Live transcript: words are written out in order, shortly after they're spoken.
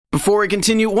Before we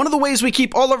continue, one of the ways we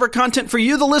keep all of our content for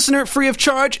you, the listener, free of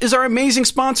charge is our amazing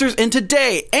sponsors, and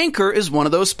today, Anchor is one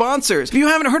of those sponsors. If you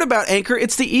haven't heard about Anchor,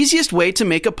 it's the easiest way to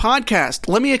make a podcast.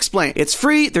 Let me explain. It's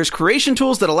free, there's creation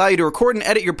tools that allow you to record and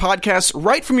edit your podcasts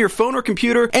right from your phone or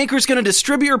computer. Anchor's going to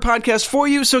distribute your podcast for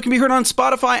you so it can be heard on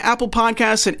Spotify, Apple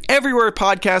Podcasts, and everywhere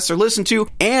podcasts are listened to,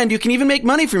 and you can even make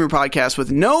money from your podcast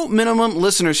with no minimum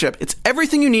listenership. It's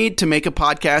everything you need to make a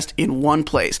podcast in one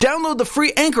place. Download the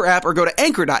free Anchor app or go to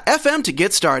anchor.fm to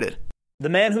get started. The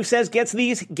man who says get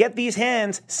these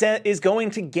hands is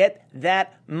going to get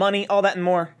that money, all that and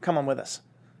more. Come on with us.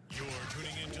 You're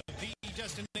tuning into the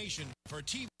destination for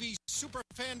TV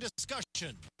superfan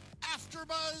discussion,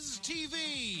 AfterBuzz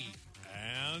TV.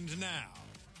 And now,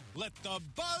 let the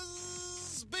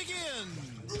buzz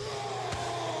begin.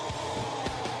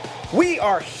 We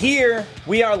are here.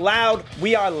 We are loud.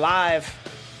 We are live.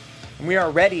 And we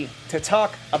are ready to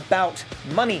talk about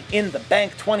Money in the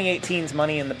Bank, 2018's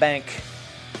Money in the Bank.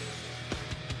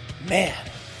 Man,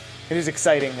 it is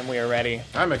exciting and we are ready.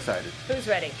 I'm excited. Who's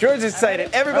ready? George is excited.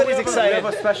 Everybody's excited. We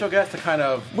have a special guest to kind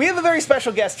of... We have a very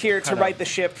special guest here to right the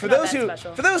ship. For those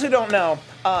who don't know,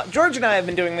 George and I have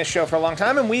been doing this show for a long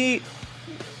time, and we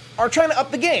are trying to up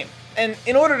the game. And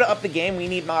in order to up the game, we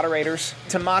need moderators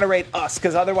to moderate us,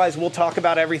 because otherwise we'll talk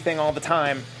about everything all the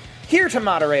time. Here to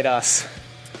moderate us,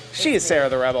 she is Sarah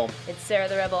the Rebel. It's Sarah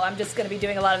the Rebel. I'm just going to be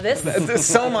doing a lot of this. There's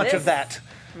so much of that.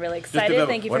 I'm really excited.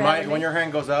 Thank you for having me. When your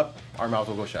hand goes up, our mouth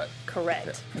will go shut.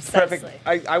 Correct. It's perfect.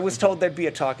 I was told there'd be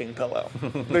a talking pillow.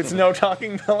 There's no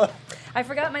talking pillow. I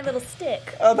forgot my little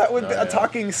stick. Oh, that would a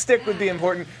talking stick would be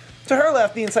important. To her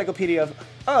left, the encyclopedia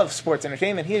of sports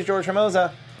entertainment. He is George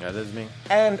Hermosa. Yeah, this is me.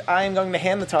 And I am going to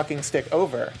hand the talking stick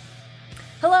over.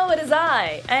 Hello, it is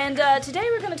I. And today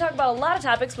we're going to talk about a lot of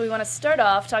topics, but we want to start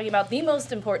off talking about the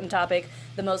most important topic,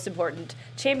 the most important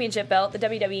championship belt. The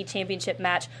WWE Championship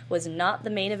match was not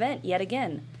the main event yet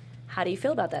again. How do you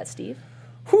feel about that, Steve?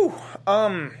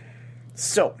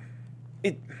 So,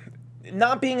 it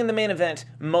not being in the main event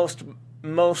most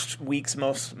weeks,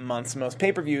 most months, most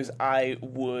pay-per-views, I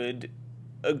would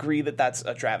agree that that's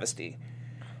a travesty.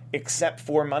 Except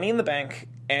for Money in the Bank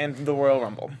and the Royal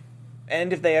Rumble.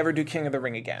 And if they ever do King of the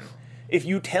Ring again. If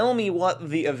you tell me what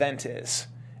the event is,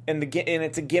 and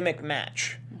it's a gimmick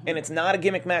match, and it's not a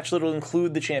gimmick match that'll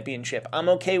include the championship, I'm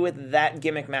okay with that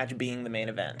gimmick match being the main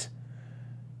event.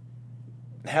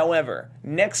 However,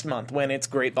 next month when it's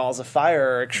Great Balls of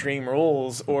Fire or Extreme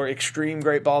Rules or Extreme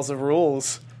Great Balls of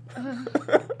Rules...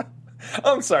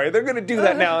 I'm sorry, they're going to do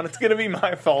that now, and it's going to be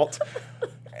my fault.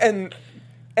 And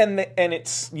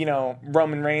it's,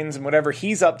 Roman Reigns and whatever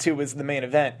he's up to is the main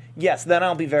event. Yes, then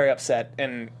I'll be very upset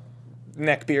and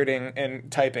neck bearding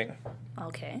and typing.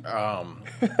 Okay.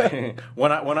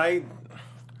 When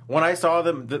I saw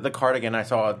the card again, I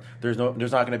saw there's not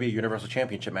going to be a Universal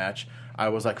Championship match. I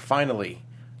was like, finally,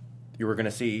 you were going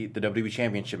to see the WWE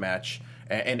Championship match.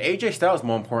 And AJ Styles,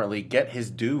 more importantly, get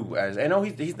his due. As I know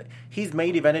he's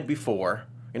main evented before.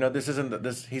 This isn't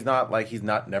this. He's not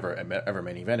never ever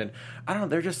main evented. I don't know.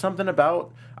 There's just something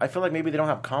about. I feel like maybe they don't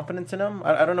have confidence in him.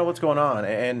 I don't know what's going on.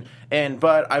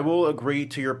 But I will agree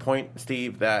to your point,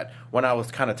 Steve, that when I was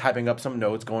kind of typing up some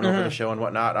notes going over the show and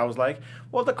whatnot, I was like,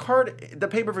 well, the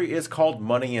pay-per-view is called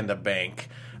Money in the Bank.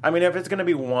 I mean, if it's going to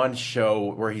be one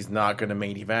show where he's not going to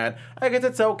main event, I guess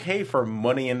it's okay for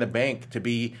Money in the Bank to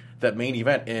be the main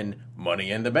event in Money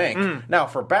in the Bank. Now,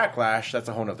 for Backlash, that's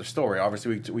a whole other story.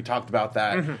 Obviously, we talked about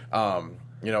that,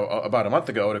 about a month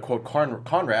ago. To quote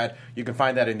Conrad, you can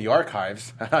find that in the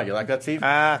archives. You like that, Steve?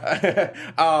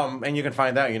 And you can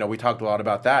find that. We talked a lot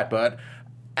about that. But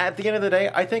at the end of the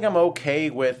day, I think I'm okay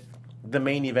with the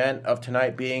main event of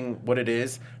tonight being what it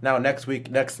is. Now, next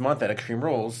month at Extreme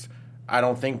Rules, I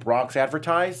don't think Brock's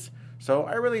advertised. So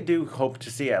I really do hope to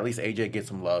see at least AJ get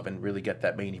some love and really get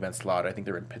that main event slot. I think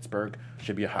they're in Pittsburgh.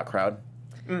 Should be a hot crowd.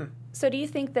 So do you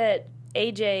think that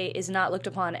AJ is not looked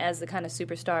upon as the kind of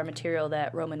superstar material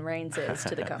that Roman Reigns is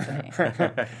to the company?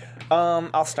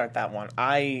 I'll start that one.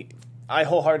 I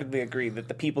wholeheartedly agree that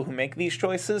the people who make these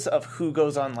choices of who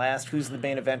goes on last, who's the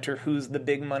main eventer, who's the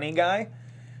big money guy,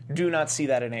 do not see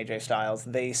that in AJ Styles.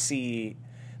 They see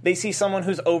someone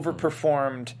who's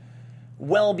overperformed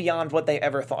well beyond what they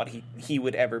ever thought he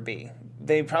would ever be.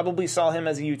 They probably saw him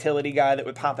as a utility guy that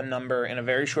would pop a number in a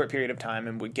very short period of time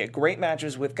and would get great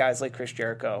matches with guys like Chris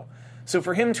Jericho. So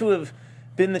for him to have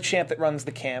been the champ that runs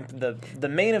the camp, the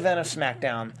main event of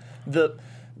SmackDown,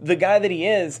 the guy that he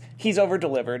is, he's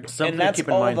over-delivered. Something to keep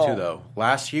in mind, too, though.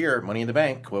 Last year, Money in the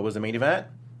Bank, what was the main event?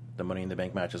 the Money in the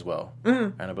Bank match as well.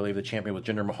 And I believe the champion was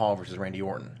Jinder Mahal versus Randy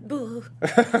Orton. Boo.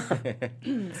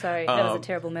 Sorry, that was a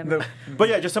terrible memory. But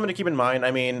yeah, just something to keep in mind.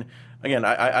 I mean, again,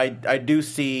 I do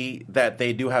see that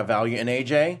they do have value in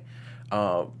AJ.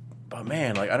 But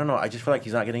man, like, I don't know. I just feel like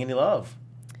he's not getting any love.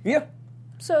 Yeah.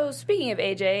 So speaking of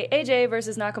AJ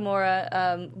versus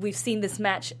Nakamura, we've seen this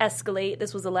match escalate.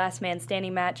 This was a last man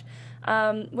standing match.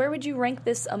 Where would you rank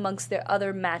this amongst the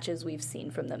other matches we've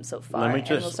seen from them so far? And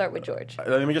we'll start with George.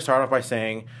 Let me just start off by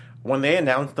saying, when they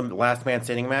announced the last man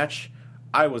standing match,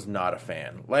 I was not a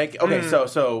fan. Like, okay,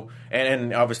 so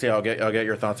and obviously I'll get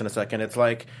your thoughts in a second. It's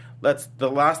like,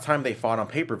 the last time they fought on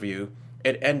pay-per-view,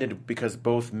 it ended because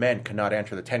both men could not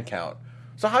enter the 10 count.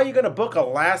 So how are you going to book a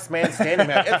last man standing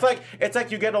match? It's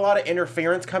like you get a lot of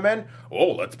interference come in.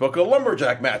 Oh, let's book a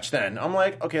lumberjack match then. I'm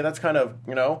like, okay, that's kind of,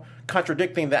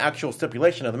 contradicting the actual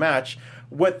stipulation of the match.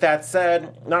 With that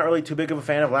said, not really too big of a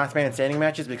fan of last man standing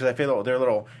matches because I feel they're a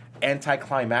little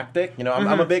anticlimactic.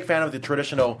 I'm a big fan of the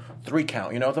traditional 3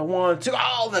 count. The 1, 2,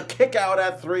 the kick out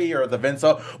at 3, or the Vince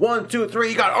 1, 2, 3.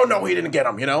 He got. Oh no, he didn't get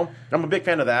him. I'm a big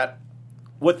fan of that.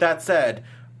 With that said,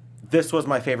 this was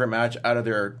my favorite match out of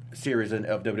their series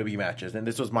of WWE matches, and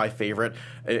this was my favorite.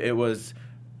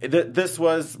 This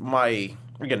was my,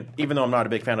 again, even though I'm not a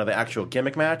big fan of the actual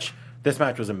gimmick match, this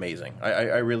match was amazing.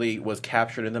 I really was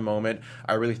captured in the moment.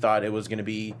 I really thought it was going to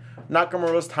be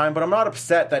Nakamura's time, but I'm not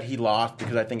upset that he lost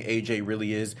because I think AJ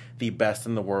really is the best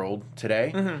in the world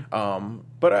today.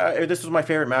 But this was my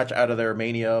favorite match out of their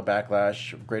Mania,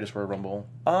 Backlash, Greatest Royal Rumble,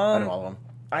 out of all of them.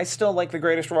 I still like the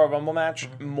Greatest Royal Rumble match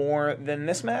more than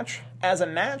this match as a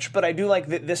match, but I do like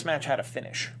that this match had a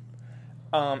finish.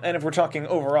 And if we're talking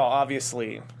overall,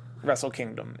 obviously, Wrestle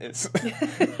Kingdom is...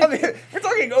 we're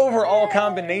talking overall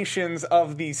combinations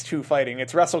of these two fighting.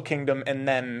 It's Wrestle Kingdom, and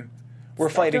then we're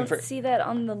fighting for... I don't see that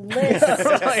on the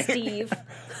list, Steve.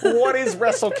 What is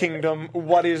Wrestle Kingdom?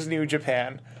 What is New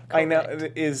Japan? Correct. I know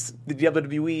is the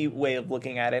WWE way of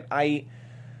looking at it. I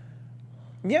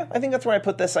think that's where I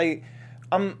put this.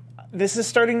 This is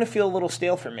starting to feel a little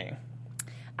stale for me.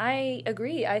 I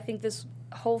agree. I think this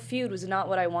whole feud was not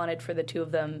what I wanted for the two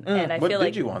of them. And I what feel like...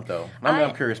 What did you want, though?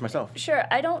 I'm curious myself. Sure.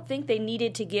 I don't think they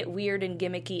needed to get weird and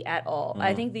gimmicky at all.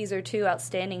 I think these are two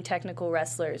outstanding technical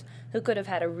wrestlers who could have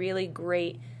had a really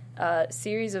great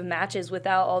series of matches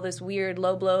without all this weird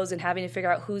low blows and having to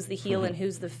figure out who's the heel and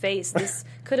who's the face. This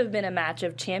could have been a match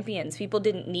of champions. People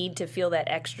didn't need to feel that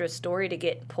extra story to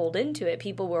get pulled into it.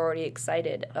 People were already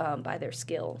excited by their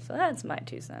skill. So that's my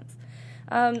 2 cents.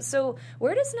 So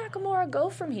where does Nakamura go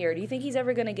from here? Do you think he's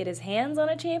ever going to get his hands on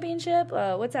a championship?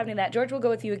 What's happening to that? George, we'll go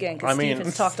with you again because Steve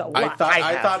has talked a lot.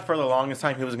 I thought for the longest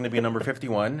time he was going to be number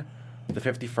 51. The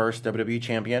 51st WWE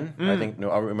champion. I think,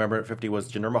 I remember at 50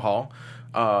 was Jinder Mahal.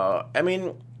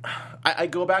 I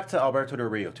go back to Alberto Del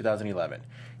Rio, 2011.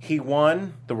 He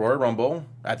won the Royal Rumble,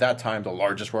 at that time the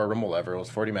largest Royal Rumble ever. It was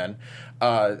 40 men.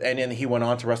 And then he went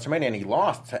on to WrestleMania and he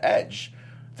lost to Edge.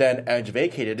 Then Edge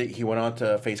vacated it. He went on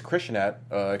to face Christian at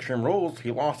Extreme Rules.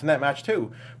 He lost in that match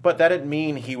too. But that didn't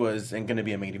mean he was going to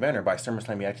be a main eventer. By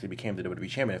SummerSlam, he actually became the WWE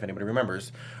champion, if anybody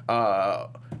remembers.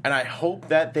 And I hope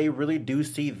that they really do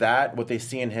see that, what they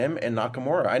see in him and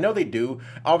Nakamura. I know they do.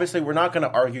 Obviously, we're not going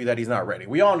to argue that he's not ready.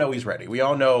 We all know he's ready. We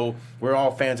all know, we're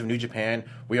all fans of New Japan.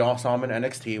 We all saw him in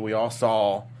NXT. We all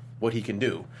saw what he can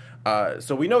do.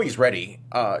 So we know he's ready.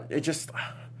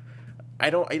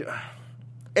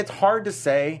 It's hard to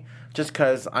say just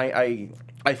because I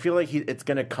feel like it's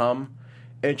going to come.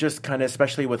 It just kind of,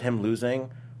 especially with him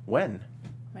losing, when?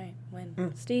 Right,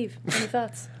 when. Steve, any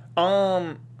thoughts?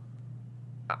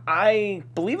 I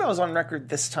believe I was on record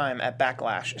this time at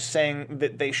Backlash saying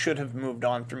that they should have moved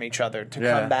on from each other to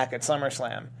come back at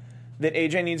SummerSlam. That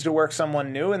AJ needs to work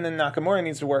someone new, and then Nakamura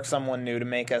needs to work someone new to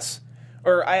make us...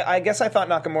 Or I guess I thought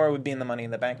Nakamura would be in the Money in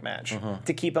the Bank match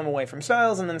to keep him away from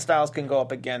Styles, and then Styles can go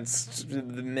up against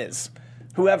the Miz,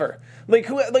 whoever.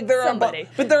 There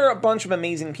are a bunch of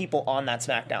amazing people on that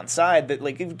SmackDown side that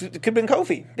it could have been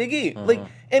Kofi, Big E,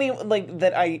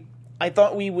 that I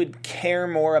thought we would care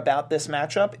more about this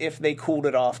matchup if they cooled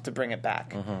it off to bring it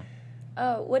back.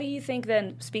 What do you think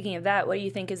then? Speaking of that, what do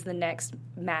you think is the next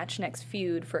match, next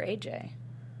feud for AJ?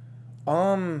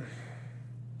 Trying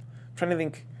to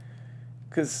think.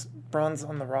 Because Braun's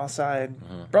on the Raw side.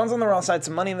 Braun's on the Raw side,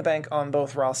 some Money in the Bank on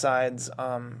both Raw sides.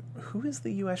 Who is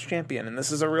the U.S. champion? And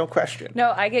this is a real question.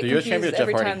 No, I get confused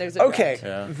every time there's a draft.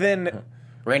 Okay, then...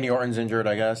 Randy Orton's injured,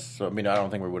 I guess. So, I don't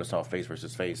think we would have saw face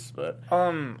versus face. But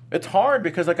it's hard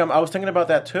because I was thinking about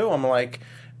that too. I'm like,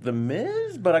 The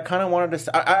Miz, but I kind of wanted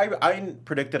to. I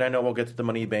predicted. I know we'll get to the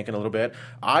Money in the Bank in a little bit.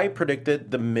 I predicted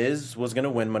the Miz was going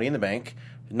to win Money in the Bank.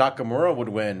 Nakamura would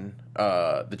win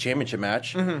the championship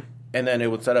match, and then it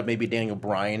would set up maybe Daniel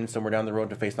Bryan somewhere down the road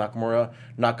to face Nakamura.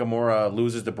 Nakamura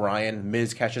loses to Bryan.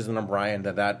 Miz catches in on Bryan.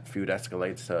 That feud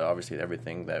escalates to obviously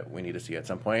everything that we need to see at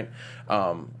some point.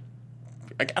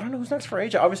 I don't know who's next for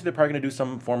AJ. Obviously, they're probably going to do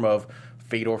some form of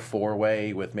Fatal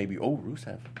 4-way with maybe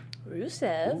Rusev.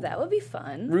 Rusev, that would be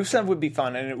fun. Rusev would be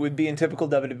fun, and it would be in typical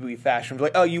WWE fashion.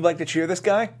 Like, oh, you like to cheer this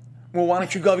guy? Well, why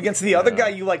don't you go up against the other guy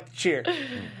you like to cheer?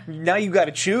 Now you got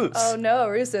to choose. Oh no,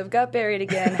 Rusev got buried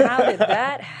again. How did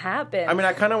that happen? I mean,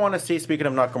 I kind of want to see, speaking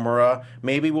of Nakamura,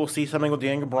 maybe we'll see something with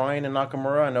Daniel Bryan and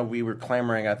Nakamura. I know we were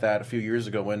clamoring at that a few years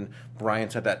ago when Bryan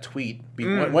said that tweet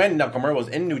when Nakamura was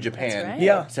in New Japan. Right.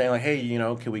 Yeah. Saying like, hey,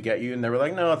 can we get you? And they were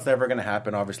like, no, it's never going to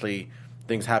happen. Obviously,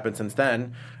 things happened since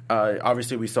then.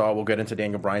 Obviously, we'll get into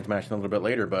Daniel Bryan's match a little bit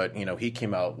later, but, he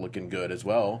came out looking good as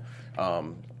well.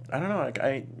 I don't know.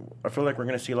 I feel like we're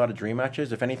going to see a lot of dream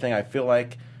matches. If anything, I feel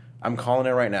like I'm calling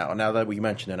it right now. Now that we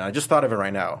mentioned it, and I just thought of it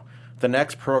right now. The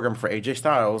next program for AJ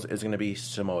Styles is going to be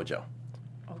Samoa Joe.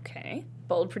 Okay.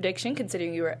 Bold prediction,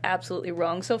 considering you were absolutely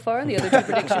wrong so far in the other two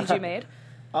predictions you made.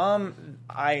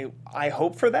 I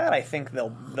hope for that. I think they'll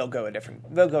go a different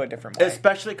way.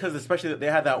 Especially because they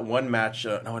had that one match.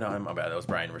 No, I'm bad. That was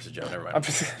Bryan versus Joe. Never mind.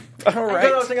 All right.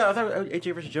 I thought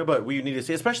AJ versus Joe, but we need to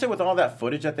see, especially with all that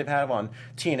footage that they've had on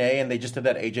TNA, and they just did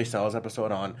that AJ Styles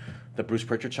episode on the Bruce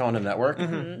Pritchard show on the network.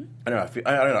 Mm-hmm. I don't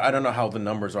know. I don't know how the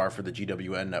numbers are for the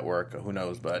GWN network. Who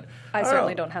knows? But I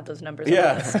certainly don't have those numbers.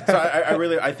 Yeah. So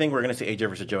I think we're going to see AJ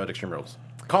versus Joe at Extreme Rules.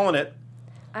 Calling it.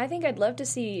 I think I'd love to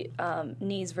see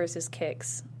knees versus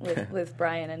kicks with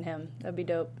Bryan and him. That'd be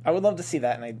dope. I would love to see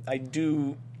that, and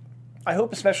I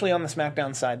hope, especially on the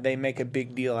SmackDown side, they make a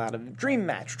big deal out of dream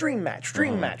match,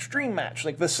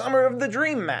 like the summer of the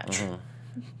dream match.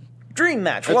 Dream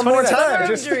match, one more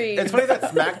time. It's funny that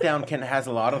SmackDown has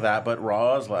a lot of that, but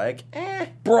Raw is like,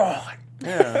 brawl.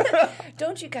 Yeah.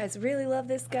 Don't you guys really love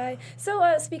this guy?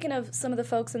 So, speaking of some of the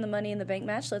folks in the Money in the Bank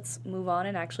match, let's move on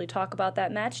and actually talk about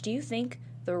that match. Do you think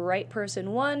the right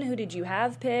person won? Who did you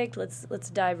have picked? Let's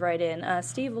dive right in.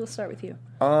 Steve, we'll start with you.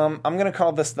 I'm going to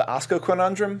call this the Asuka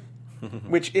conundrum,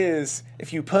 which is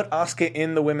if you put Asuka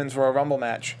in the Women's Royal Rumble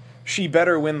match, she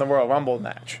better win the Royal Rumble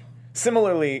match.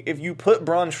 Similarly, if you put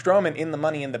Braun Strowman in the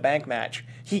Money in the Bank match,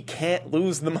 he can't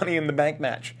lose the Money in the Bank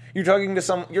match. You're talking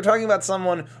about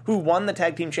someone who won the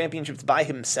tag team championships by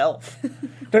himself. You're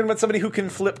talking about somebody who can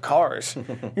flip cars.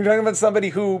 You're talking about somebody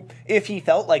who, if he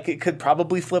felt like it, could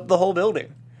probably flip the whole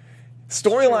building.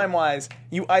 Storyline-wise,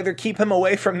 you either keep him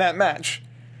away from that match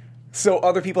so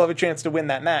other people have a chance to win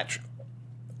that match,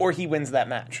 or he wins that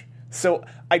match. So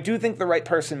I do think the right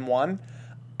person won.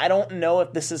 I don't know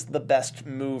if this is the best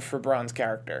move for Braun's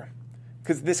character,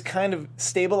 because this kind of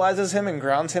stabilizes him and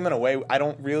grounds him in a way I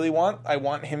don't really want. I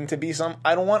want him to be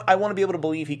I want to be able to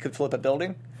believe he could flip a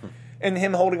building. And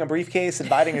him holding a briefcase and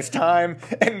biding his time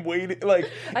and waiting,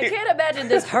 I can't imagine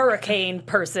this hurricane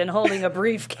person holding a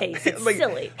briefcase. It's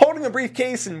silly. Holding a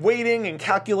briefcase and waiting and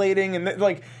calculating,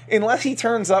 and unless he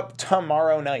turns up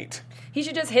tomorrow night. He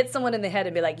should just hit someone in the head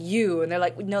and be like, you. And they're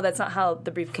like, no, that's not how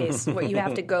the briefcase, where you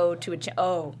have to go to a...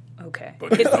 Oh, okay.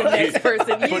 But it's the next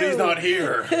person, you. But he's not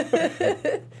here.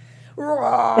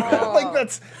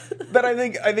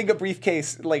 I think a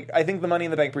briefcase, I think the Money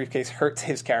in the Bank briefcase hurts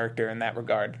his character in that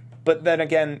regard. But then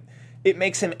again, it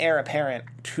makes him heir apparent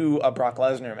to a Brock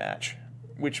Lesnar match,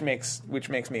 which makes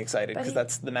me excited, because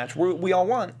that's the match we all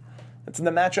want. It's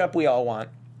the matchup we all want.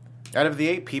 Out of the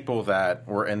 8 people that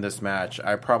were in this match,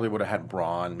 I probably would have had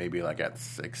Braun maybe at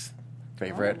 6th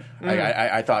favorite.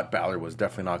 I thought Balor was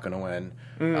definitely not going to win.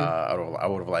 I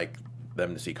would have liked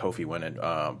them to see Kofi win it,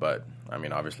 but I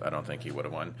mean, obviously, I don't think he would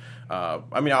have won.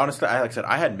 Honestly, like I said,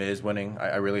 I had Miz winning.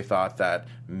 I really thought that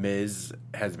Miz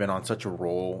has been on such a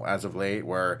roll as of late,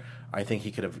 where I think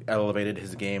he could have elevated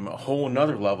his game a whole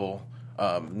nother level.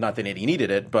 Not that he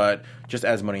needed it, but just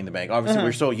as Money in the Bank. Obviously,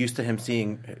 we're so used to him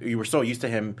you were so used to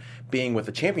him being with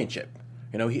the championship.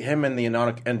 Him and the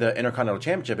Intercontinental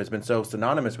Championship has been so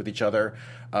synonymous with each other.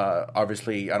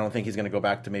 Obviously, I don't think he's going to go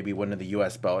back to maybe winning the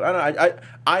U.S. belt.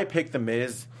 I picked the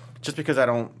Miz just because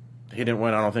he didn't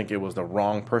win. I don't think it was the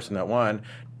wrong person that won.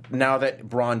 Now that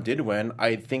Braun did win,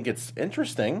 I think it's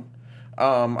interesting.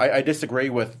 I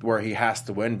disagree with where he has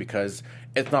to win, because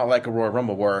it's not like a Royal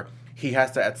Rumble where he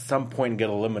has to at some point get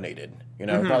eliminated. It's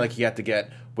not like he had to get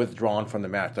withdrawn from the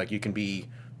match. Like, you can be,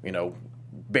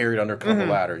 buried under the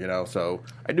ladder, you know. So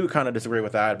I do kind of disagree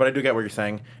with that, but I do get what you're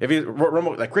saying. If he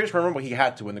Rumble, like Greatest Royal Rumble, he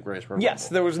had to win the Greatest Royal Rumble. Yes,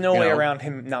 there was no way around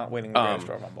him not winning the Greatest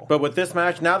Royal Rumble. But with this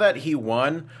match, now that he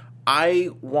won, I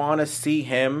want to see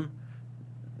him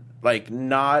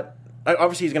not.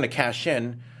 Obviously, he's going to cash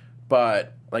in,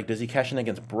 but does he cash in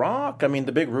against Brock? I mean,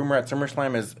 the big rumor at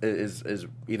SummerSlam is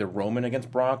either Roman against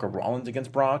Brock or Rollins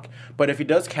against Brock. But if he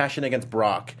does cash in against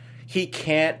Brock, he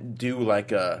can't do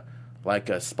like a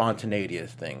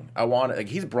spontaneous thing.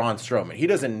 He's Braun Strowman. He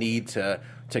doesn't need to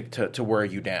wear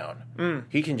you down.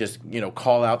 He can just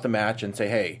call out the match and say,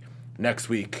 hey, next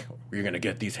week you're going to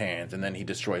get these hands, and then he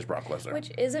destroys Brock Lesnar.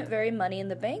 Which isn't very Money in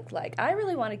the Bank like. I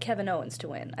really wanted Kevin Owens to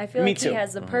win. I feel like he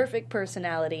has the perfect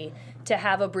personality to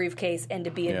have a briefcase and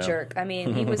to be a jerk. I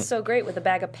mean, he was so great with a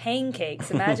bag of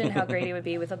pancakes. Imagine how great he would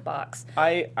be with a box.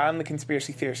 I'm the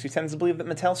conspiracy theorist who tends to believe that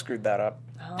Mattel screwed that up.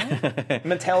 Oh?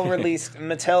 Mattel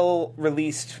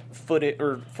released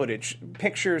footage,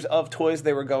 pictures of toys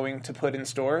they were going to put in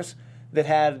stores that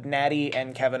had Natty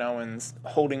and Kevin Owens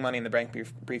holding Money in the Bank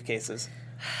briefcases.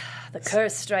 The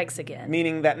curse strikes again.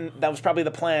 Meaning that was probably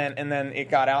the plan, and then it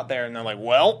got out there, and they're like,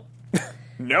 well,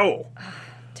 no.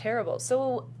 Terrible.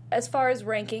 So, as far as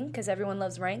ranking, because everyone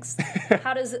loves ranks,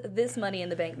 how does this Money in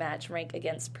the Bank match rank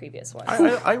against previous ones?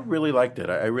 I really liked it.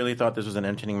 I really thought this was an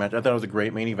entertaining match. I thought it was a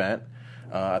great main event.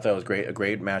 I thought it was a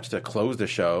great match to close the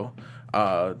show.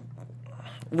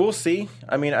 We'll see.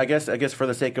 I mean, I guess for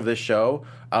the sake of this show,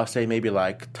 I'll say maybe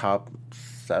top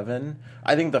 7.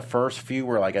 I think the first few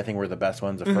were were the best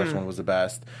ones. The first one was the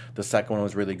best. The second one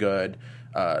was really good.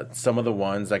 Some of the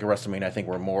ones at WrestleMania I think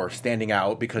were more standing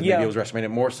out because maybe it was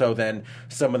WrestleMania more so than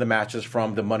some of the matches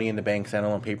from the Money in the Bank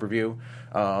standalone pay-per-view.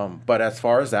 But as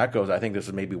far as that goes, I think this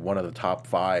is maybe one of the top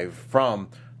 5 from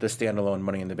the standalone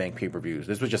Money in the Bank pay-per-views.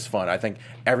 This was just fun. I think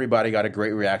everybody got a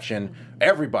great reaction.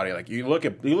 Everybody, you look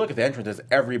at the entrances,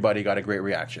 everybody got a great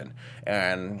reaction.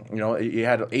 And, you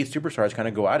had 8 superstars kind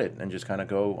of go at it and just kind of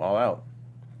go all out.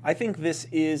 I think this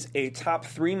is a top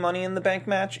 3 Money in the Bank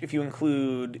match if you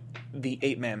include the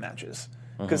 8-man matches.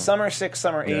 Because some are 6,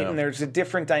 some are 8, and there's a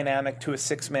different dynamic to a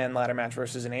 6-man ladder match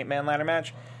versus an 8-man ladder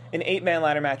match. An 8-man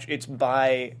ladder match, it's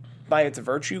by its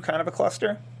virtue kind of a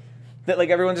cluster. That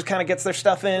everyone just kind of gets their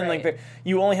stuff in, right.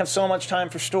 You only have so much time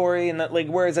for story, and that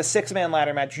whereas a 6-man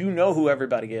ladder match, you know who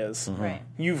everybody is. Right.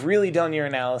 You've really done your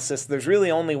analysis. There's really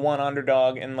only one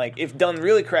underdog, and if done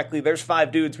really correctly, there's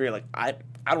 5 dudes where you're like, I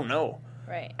don't know.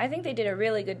 Right. I think they did a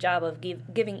really good job of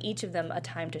giving each of them a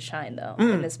time to shine, though,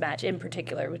 in this match in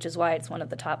particular, which is why it's one of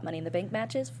the top Money in the Bank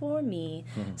matches for me.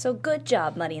 So good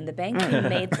job, Money in the Bank. You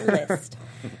made the list.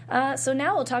 So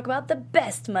now we'll talk about the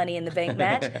best Money in the Bank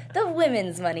match, the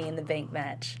women's Money in the Bank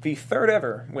match. The third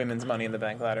ever women's Money in the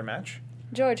Bank ladder match.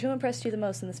 George, who impressed you the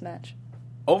most in this match?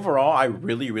 Overall, I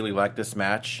really, really like this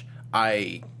match.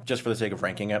 Just for the sake of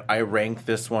ranking it, I rank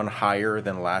this one higher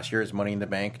than last year's Money in the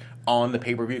Bank on the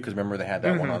pay-per-view, because remember they had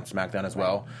that one on SmackDown as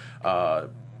well.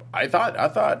 I thought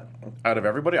out of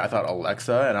everybody, I thought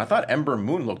Alexa and I thought Ember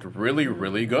Moon looked really,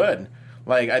 really good.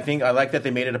 I think I like that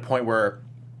they made it a point where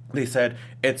they said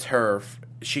it's her.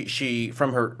 She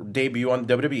from her debut on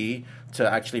WWE to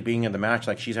actually being in the match,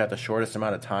 she's had the shortest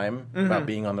amount of time about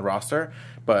being on the roster.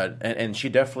 But and she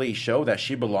definitely showed that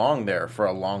she belonged there for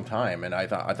a long time. And I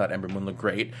thought Ember Moon looked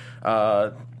great.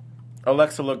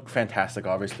 Alexa looked fantastic,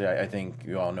 obviously. I think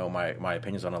you all know my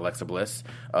opinions on Alexa Bliss.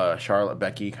 Charlotte,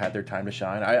 Becky had their time to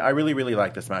shine. I really, really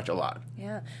like this match a lot.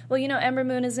 Yeah. Well, Ember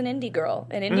Moon is an indie girl,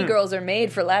 and indie girls are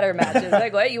made for ladder matches.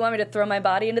 What? You want me to throw my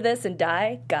body into this and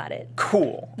die? Got it.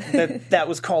 Cool. That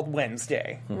was called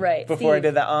Wednesday. Right. Before Steve. I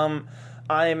did that.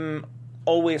 I'm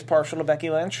always partial to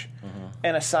Becky Lynch.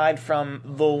 And aside from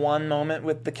the one moment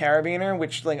with the carabiner,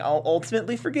 which I'll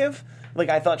ultimately forgive,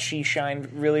 I thought she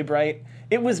shined really bright.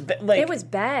 It was it was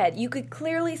bad. You could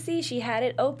clearly see she had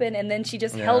it open, and then she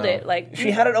just held it she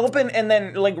had it open, and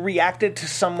then reacted to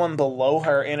someone below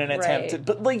her in an attempt to.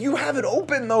 But you have it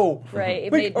open though. Right.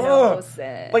 It made no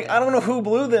sense. I don't know who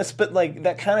blew this, but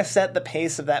that kind of set the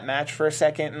pace of that match for a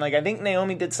second. And I think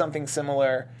Naomi did something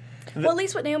similar. Well, at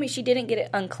least with Naomi, she didn't get it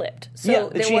unclipped.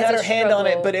 So yeah, she had her hand on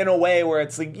it, but in a way where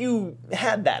it's you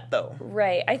had that, though.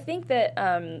 Right. I think that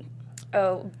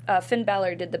Finn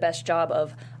Balor did the best job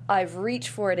of, I've reached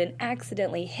for it and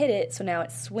accidentally hit it, so now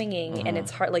it's swinging, and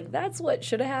it's hard. That's what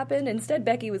should have happened. Instead,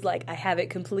 Becky was I have it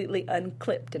completely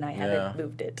unclipped, and I haven't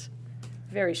moved it.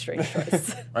 Very strange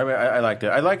choice. I mean, I liked it.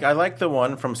 I like the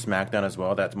one from SmackDown as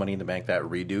well. That's Money in the Bank, that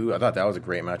redo. I thought that was a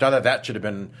great match. I thought that should have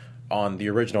been on the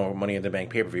original Money in the Bank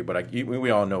pay-per-view, but we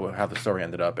all know how the story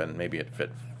ended up, and maybe it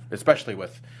fit, especially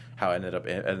with how it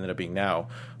ended up being now.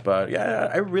 But yeah,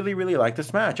 I really, really like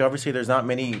this match. Obviously, there's not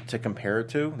many to compare it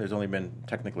to. There's only been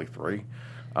technically 3.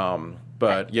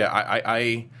 But yeah,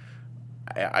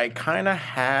 I kind of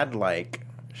had like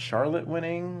Charlotte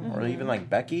winning or even like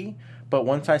Becky. But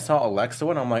once I saw Alexa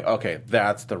win, I'm like, okay,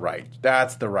 that's the right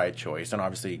choice. And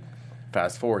obviously,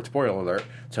 fast forward, spoiler alert,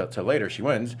 to later she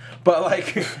wins. But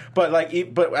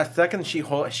at second she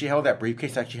held that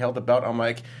briefcase, she held the belt. I'm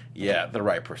like, yeah, the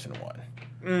right person won.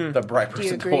 The right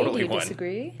person totally won. Do you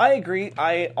disagree? I agree.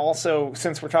 I also,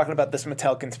 since we're talking about this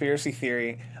Mattel conspiracy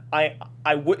theory,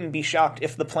 I wouldn't be shocked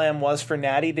if the plan was for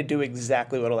Natty to do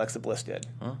exactly what Alexa Bliss did.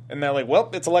 Huh? And they're like,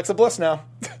 well, it's Alexa Bliss now.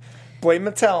 Blame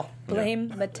Mattel. Blame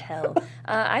Mattel.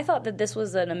 I thought that this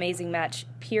was an amazing match,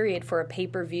 period, for a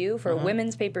pay-per-view, for a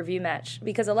women's pay-per-view match.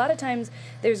 Because a lot of times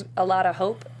there's a lot of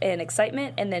hope and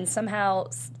excitement, and then somehow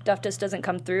stuff just doesn't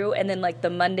come through, and then like the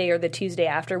Monday or the Tuesday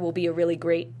after will be a really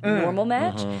great normal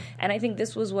match. And I think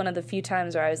this was one of the few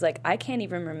times where I was like, I can't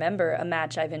even remember a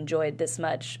match I've enjoyed this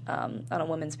much on a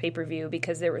women's pay-per-view,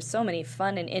 because there were so many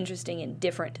fun and interesting and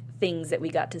different things that we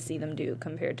got to see them do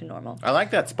compared to normal. I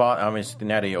like that spot. I mean,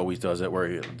 Natty always does it,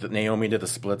 where Naomi did the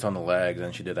splits on the legs,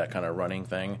 and she did that kind of running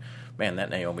thing. Man, that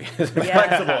Naomi is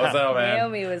flexible as hell, man.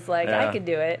 Naomi was like, I could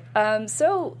do it.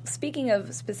 So, speaking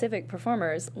of specific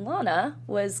performers, Lana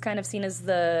was kind of seen as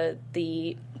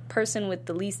the person with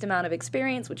the least amount of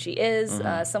experience, which she is.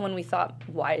 Someone we thought,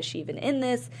 why is she even in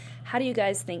this? How do you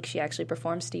guys think she actually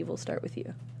performed? Steve, we'll start with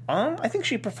you. I think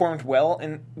she performed well,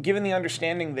 and given the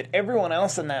understanding that everyone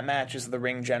else in that match is the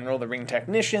ring general, the ring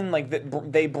technician, like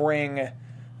that they bring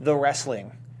the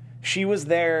wrestling. She was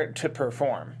there to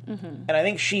perform, and I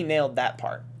think she nailed that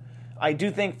part. I do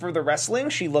think for the wrestling,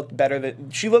 she looked better.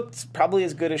 She looked probably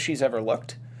as good as she's ever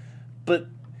looked, but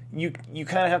you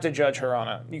kind of have to judge her on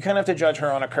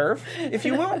a curve, if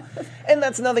you will. And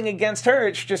that's nothing against her.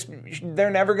 It's just they're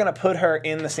never going to put her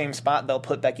in the same spot they'll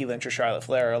put Becky Lynch or Charlotte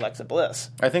Flair or Alexa Bliss.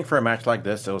 I think for a match like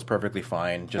this, it was perfectly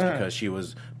fine, just because she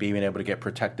was being able to get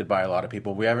protected by a lot of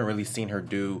people. We haven't really seen her,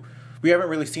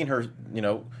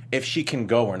 if she can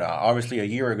go or not. Obviously, a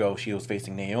year ago, she was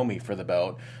facing Naomi for the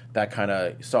belt. That kind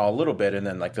of saw a little bit, and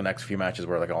then like the next few matches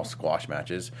were like all squash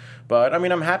matches. But I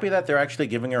mean, I'm happy that they're actually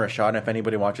giving her a shot. And if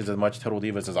anybody watches as much Total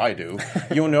Divas as I do,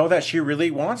 you'll know that she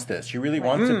really wants this. She really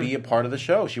wants to be a part of the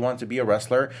show. She wants to be a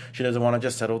wrestler. She doesn't want to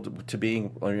just settle to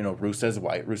being, Rusev's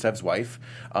wife.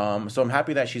 So I'm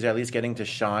happy that she's at least getting to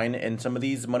shine in some of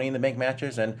these Money in the Bank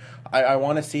matches. And I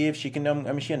want to see if she can. I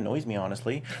mean, she annoys me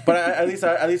honestly, but at least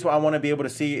I want to be able to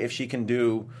see if she can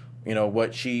do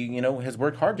what she has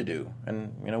worked hard to do,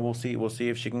 and we'll see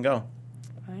if she can go.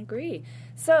 I agree.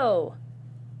 So,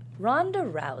 Ronda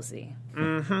Rousey.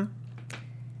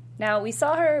 Now we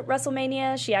saw her at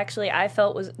WrestleMania. She actually, I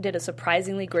felt, did a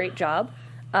surprisingly great job.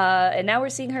 And now we're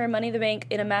seeing her in Money in the Bank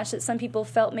in a match that some people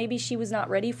felt maybe she was not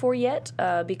ready for yet,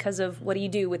 because of what do you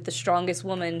do with the strongest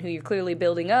woman who you're clearly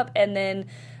building up, and then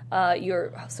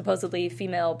your supposedly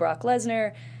female Brock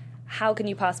Lesnar. How can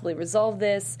you possibly resolve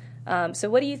this? So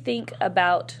what do you think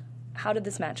about how did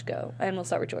this match go? And we'll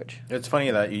start with George. It's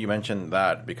funny that you mentioned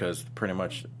that, because pretty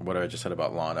much what I just said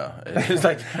about Lana is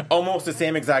like almost the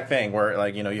same exact thing, where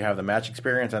like, you have the match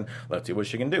experience and let's see what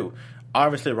she can do.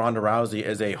 Obviously, Ronda Rousey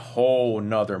is a whole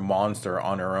nother monster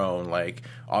on her own. Like,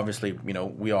 obviously,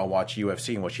 we all watch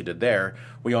UFC and what she did there.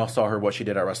 We all saw what she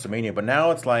did at WrestleMania. But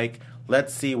now it's like,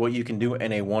 let's see what you can do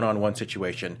in a one-on-one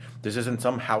situation. This isn't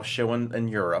some house show in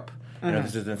Europe.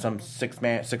 This isn't some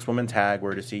six-woman tag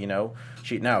where to see,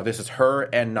 this is her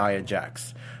and Nia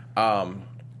Jax.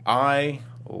 I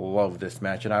love this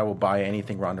match, and I will buy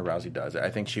anything Ronda Rousey does.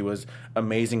 I think she was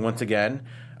amazing once again.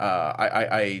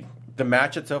 The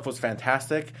match itself was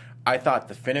fantastic. I thought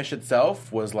the finish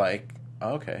itself was like,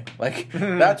 okay, like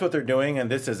that's what they're doing,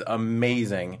 and this is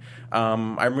amazing.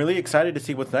 I'm really excited to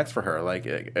see what's next for her. Like,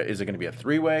 is it going to be a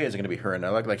three-way? Is it going to be her and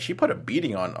Alexa? Like, she put a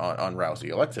beating on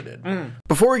Rousey. Alexa did.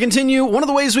 Before we continue, one of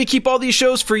the ways we keep all these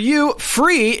shows for you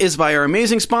free is by our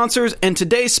amazing sponsors, and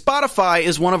today Spotify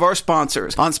is one of our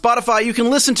sponsors. On Spotify, you can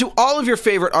listen to all of your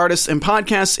favorite artists and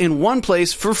podcasts in one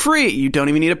place for free. You don't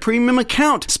even need a premium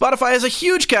account. Spotify has a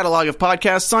huge catalog of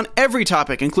podcasts on every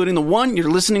topic, including the one you're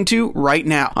listening to right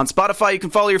now. On Spotify, you can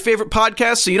follow your favorite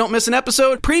podcasts so you don't miss an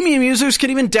episode. Premium users can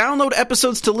even download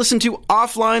episodes to listen to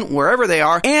offline wherever they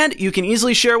are, and you can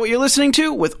easily share what you're listening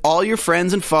to with all your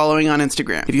friends and following on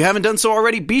Instagram. If you haven't done so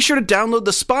already, be sure to download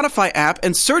the Spotify app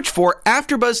and search for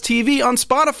AfterBuzz TV on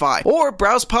Spotify, or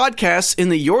browse podcasts in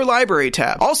the Your Library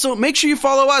tab. Also, make sure you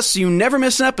follow us so you never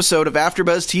miss an episode of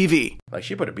AfterBuzz TV. Like,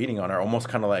 she put a beating on her, almost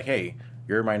kind of like, hey,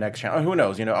 you're my next champion. Who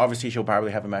knows? Obviously she'll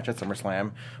probably have a match at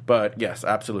SummerSlam. But yes,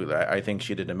 absolutely. I think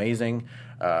she did amazing.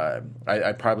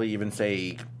 I'd probably even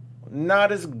say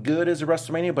not as good as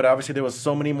WrestleMania, but obviously there was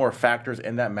so many more factors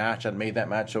in that match that made that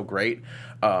match so great.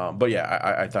 But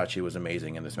yeah, I thought she was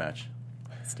amazing in this match.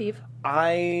 Steve?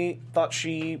 I thought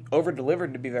she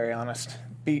over-delivered, to be very honest.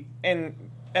 And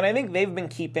I think they've been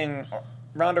keeping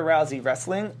Ronda Rousey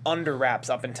wrestling under wraps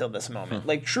up until this moment.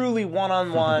 Like, truly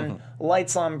one-on-one,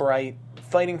 lights on bright,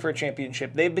 fighting for a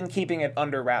championship. They've been keeping it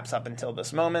under wraps up until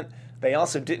this moment. They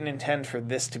also didn't intend for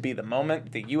this to be the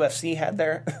moment. The UFC had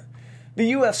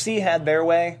their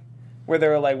way, where they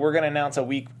were like, we're going to announce a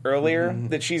week earlier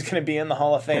that she's going to be in the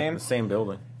Hall of Fame. The same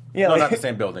building. Yeah, no, not the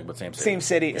same building, but same city. Same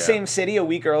city. Yeah. Same city. A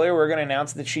week earlier, we're going to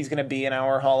announce that she's going to be in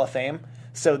our Hall of Fame.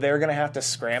 So they're going to have to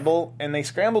scramble. And they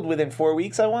scrambled within 4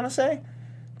 weeks, I want to say,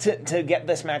 to get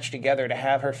this match together, to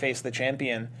have her face the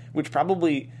champion, which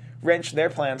probably wrenched their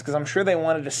plans, because I'm sure they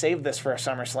wanted to save this for a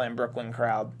SummerSlam Brooklyn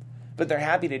crowd. But they're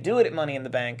happy to do it at Money in the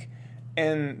Bank.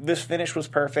 And this finish was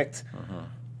perfect.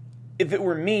 If it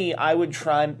were me, I would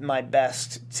try my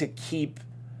best to keep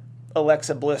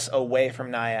Alexa Bliss away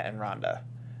from Nia and Ronda,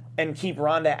 and keep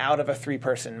Ronda out of a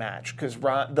 3-person match, because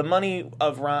the money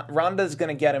of Ronda's going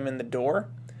to get him in the door,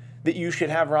 that you should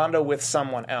have Ronda with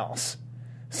someone else.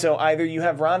 So either you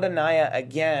have Ronda Nia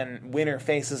again, winner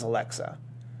faces Alexa,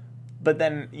 but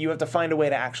then you have to find a way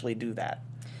to actually do that.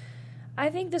 I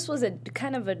think this was a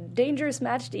kind of a dangerous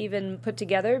match to even put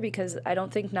together, because I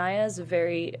don't think Nia is a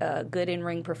very good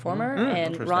in-ring performer,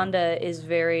 and Ronda is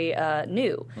very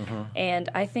new. And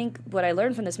I think what I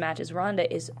learned from this match is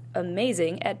Ronda is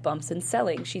amazing at bumps and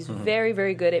selling. She's very,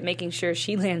 very good at making sure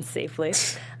she lands safely.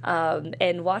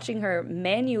 And watching her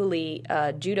manually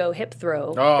judo hip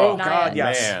throw. Oh, Nia, God,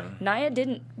 yes. Man. Nia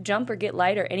didn't jump or get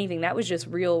light or anything. That was just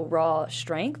real, raw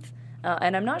strength.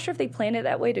 And I'm not sure if they planned it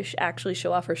that way to actually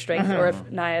show off her strength, or if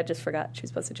Nia just forgot she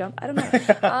was supposed to jump. I don't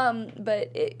know.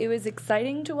 But it was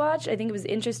exciting to watch. I think it was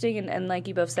interesting, and like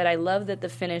you both said, I love that the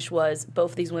finish was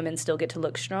both these women still get to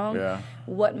look strong. Yeah.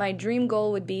 What my dream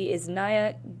goal would be is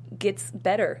Nia gets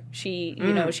better. She,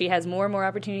 she has more and more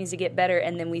opportunities to get better,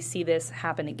 and then we see this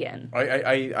happen again.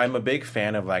 I'm a big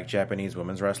fan of like Japanese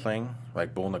women's wrestling,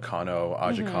 like Bull Nakano,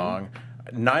 Aja Kong.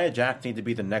 Nia Jax needs to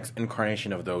be the next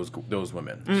incarnation of those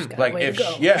women. Like if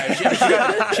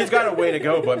she's got a way to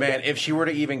go. But man, if she were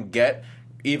to even get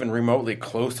even remotely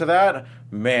close to that,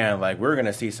 man, like we're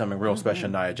gonna see something real special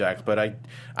in Nia Jax. But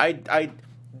I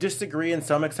disagree in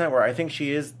some extent, where I think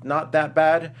she is not that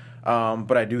bad.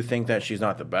 But I do think that she's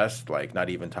not the best. Like not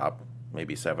even top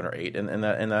maybe 7 or 8 in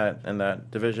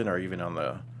that division, or even on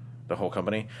the whole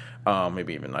company.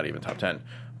 Maybe even not even top 10.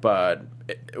 But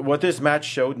what this match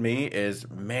showed me is,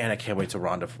 man, I can't wait till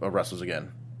Ronda wrestles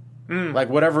again. Like,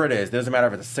 whatever it is. Doesn't matter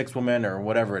if it's a 6-woman or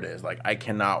whatever it is. Like, I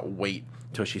cannot wait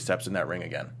till she steps in that ring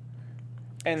again.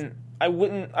 And I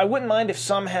wouldn't mind if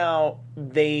somehow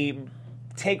they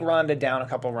take Ronda down a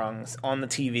couple rungs on the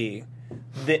TV,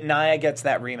 that Nia gets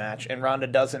that rematch and Ronda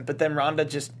doesn't. But then Ronda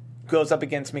just goes up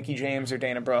against Mickie James or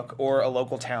Dana Brooke or a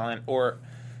local talent or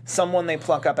someone they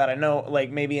pluck up out of like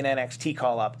maybe an NXT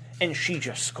call-up, and she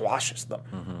just squashes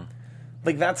them.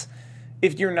 Like, that's...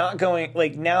 If you're not going...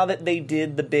 Like, now that they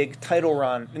did the big title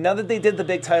run, now that they did the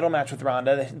big title match with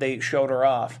Ronda, they showed her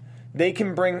off, they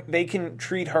can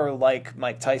treat her like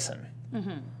Mike Tyson.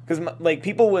 Because, like,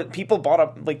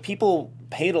 people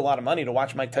paid a lot of money to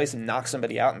watch Mike Tyson knock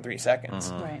somebody out in 3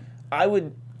 seconds. Right. I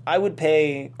would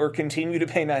pay, or continue to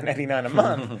pay $9.99 a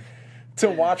month to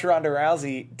watch Ronda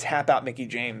Rousey tap out Mickie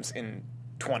James in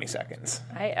 20 seconds.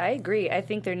 I agree. I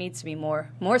think there needs to be more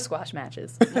squash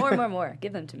matches. More.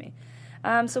 Give them to me.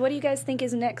 So what do you guys think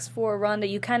is next for Ronda?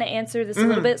 You kind of answered this a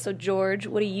little bit. So, George,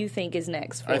 what do you think is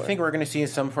next for her? I think we're going to see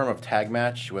some form of tag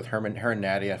match with her and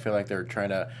Natty. I feel like they're trying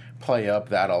to play up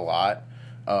that a lot.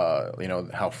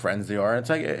 How friends they are. It's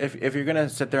like, if you're going to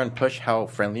sit there and push how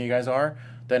friendly you guys are,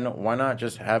 then why not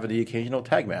just have the occasional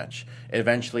tag match?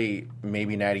 Eventually,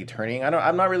 maybe Natty turning.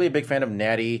 I'm not really a big fan of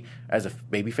Natty as a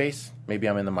babyface. Maybe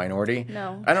I'm in the minority.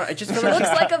 No. I don't. I just feel She like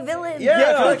looks like a villain.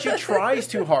 Yeah, I feel like she tries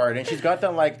too hard, and she's got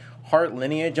that like heart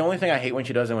lineage. The only thing I hate when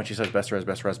she does it, when she says best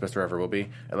there ever will be,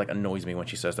 it like annoys me when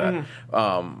she says that.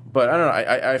 But I don't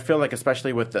know. I feel like,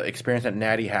 especially with the experience that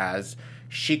Natty has,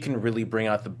 she can really bring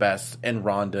out the best in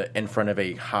Ronda in front of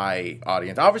a high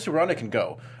audience. Obviously, Ronda can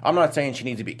go. I'm not saying she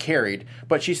needs to be carried,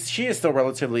 but she is still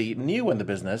relatively new in the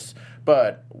business.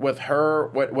 But with her,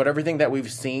 what everything that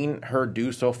we've seen her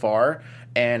do so far,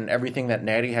 and everything that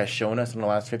Natty has shown us in the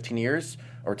last 15 years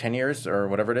or 10 years or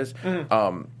whatever it is,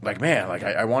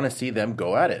 I want to see them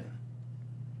go at it.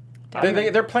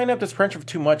 They're playing up this friendship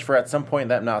too much for at some point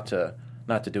that not to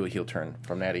not to do a heel turn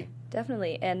from Natty.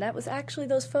 Definitely. And that was actually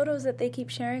those photos that they keep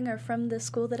sharing are from the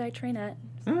school that I train at.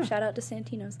 Shout out to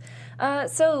Santino's.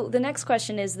 So the next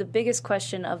question is the biggest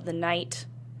question of the night.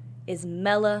 Is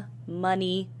Mella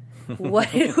money?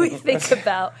 What did we think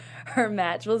about her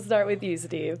match? We'll start with you,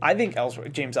 Steve. I think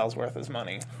James Ellsworth is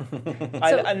money.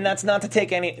 And that's not to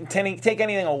take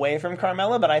anything away from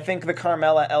Carmella, but I think the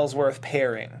Carmella-Ellsworth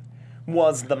pairing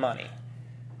was the money.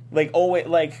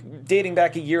 Like dating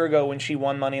back a year ago when she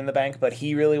won Money in the Bank, but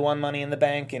he really won Money in the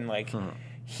Bank, and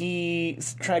he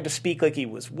tried to speak like he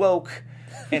was woke,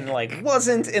 and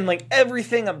wasn't, and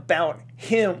everything about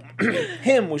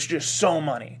him was just so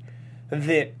money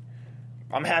that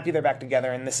I'm happy they're back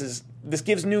together, and this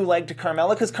gives new leg to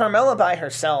Carmella, because Carmella by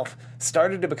herself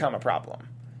started to become a problem.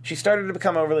 She started to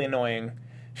become overly annoying.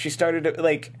 She started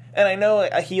to and I know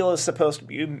a heel is supposed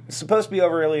to be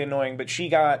overly annoying, but she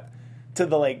got to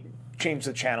the change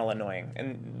the channel annoying,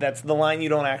 and that's the line you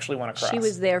don't actually want to cross. She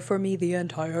was there for me the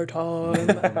entire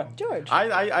time. George.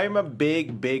 I'm a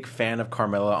big fan of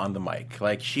Carmella on the mic.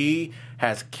 She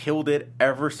has killed it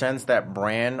ever since that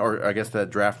brand, or I guess the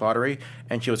draft lottery,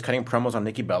 and she was cutting promos on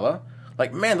Nikki Bella.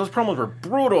 Man, those promos were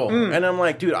brutal. And I'm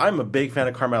like, dude, I'm a big fan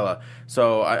of Carmella.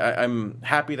 So I'm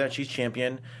happy that she's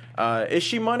champion. Is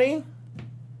she money?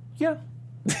 Yeah.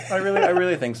 I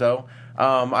really think so.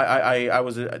 I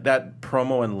was that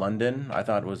promo in London. I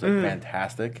thought was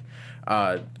fantastic.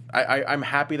 I'm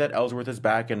happy that Ellsworth is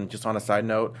back. And just on a side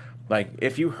note,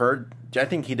 if you heard, I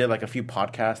think he did a few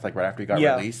podcasts right after he got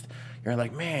released. You're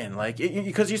like, man,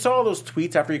 because you saw all those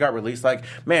tweets after he got released,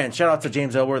 man, shout out to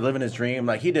James Ellsworth living his dream,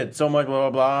 he did so much, blah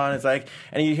blah blah, and it's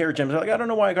and you hear James I don't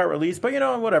know why I got released, but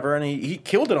whatever, and he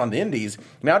killed it on the Indies.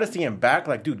 Now to see him back,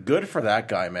 dude, good for that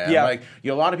guy, man. Yeah.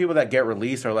 A lot of people that get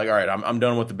released are all right, I'm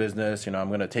done with the business, I'm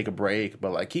gonna take a break,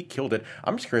 but he killed it.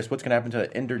 I'm just curious what's gonna happen to the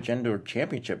intergender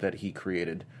championship that he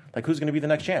created. Who's gonna be the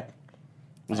next champ?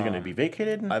 Is it going to be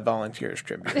vacated? I volunteer as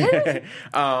tribute.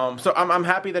 So I'm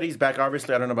happy that he's back.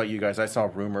 Obviously, I don't know about you guys. I saw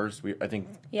rumors. I think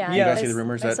you guys see the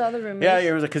rumors. I saw the rumors. Yeah,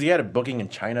 it was because he had a booking in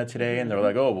China today, and they were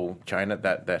like, "Oh, well, China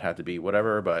that had to be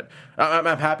whatever." But I'm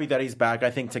happy that he's back.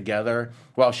 I think together,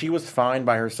 while she was fine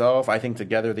by herself, I think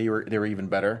together they were even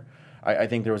better. I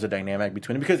think there was a dynamic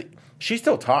between them because she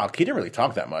still talked. He didn't really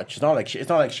talk that much. It's not like she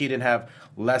didn't have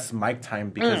less mic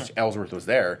time because Ellsworth was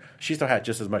there. She still had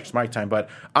just as much mic time. But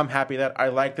I'm happy that I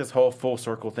like this whole full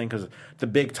circle thing because the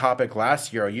big topic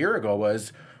a year ago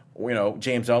was,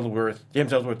 James Ellsworth,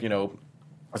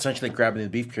 essentially grabbing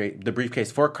the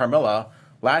briefcase for Carmella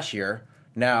last year.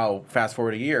 Now, fast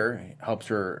forward a year, helps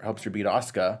her beat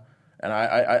Asuka, and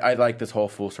I like this whole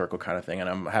full circle kind of thing, and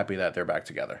I'm happy that they're back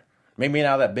together. Maybe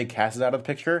now that Big Cass is out of the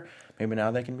picture, maybe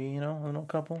now they can be, a little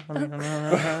couple. I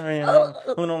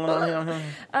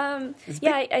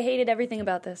hated everything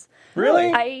about this.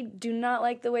 Really? I do not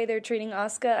like the way they're treating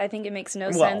Asuka. I think it makes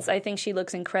no sense. I think she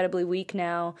looks incredibly weak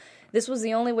now. This was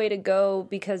the only way to go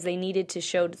because they needed to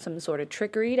show some sort of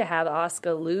trickery to have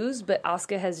Asuka lose, but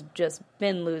Asuka has just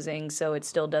been losing, so it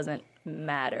still doesn't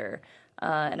matter.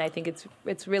 And I think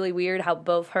it's really weird how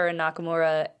both her and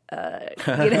Nakamura,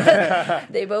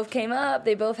 they both came up,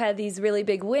 they both had these really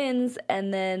big wins,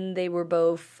 and then they were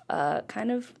both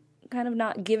kind of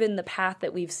not given the path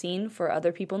that we've seen for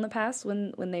other people in the past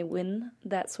when they win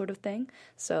that sort of thing.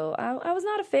 So I was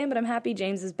not a fan, but I'm happy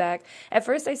James is back. At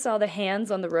first I saw the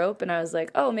hands on the rope, and I was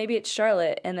like, oh, maybe it's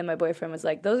Charlotte. And then my boyfriend was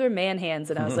like, those are man hands.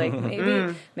 And I was like,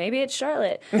 maybe it's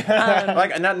Charlotte.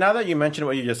 Now that you mentioned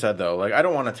what you just said, though, I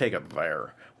don't want to take it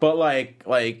there. But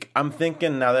I'm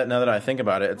thinking now that I think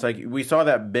about it, it's we saw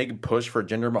that big push for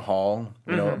Jinder Mahal,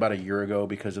 about a year ago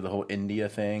because of the whole India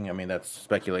thing. I mean, that's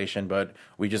speculation, but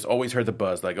we just always heard the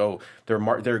buzz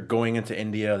they're going into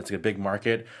India. It's a big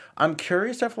market. I'm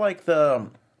curious if the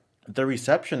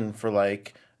reception for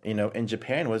in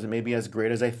Japan wasn't maybe as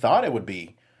great as I thought it would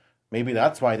be. Maybe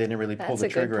that's why they didn't really pull the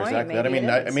trigger exactly.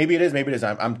 Maybe it is.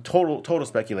 I'm total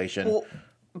speculation. Well,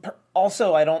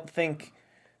 also, I don't think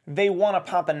they want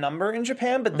to pop a number in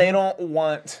Japan, but they don't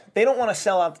want to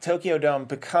sell out the Tokyo Dome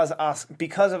because of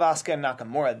Asuka and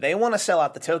Nakamura. They want to sell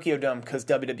out the Tokyo Dome because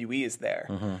WWE is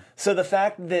there. So the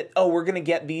fact that we're going to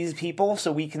get these people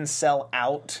so we can sell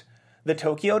out the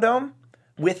Tokyo Dome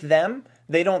with them,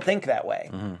 they don't think that way.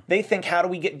 They think, how do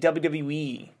we get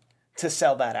WWE to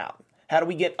sell that out? How do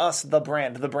we get us the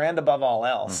brand above all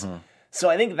else? So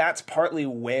I think that's partly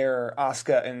where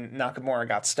Asuka and Nakamura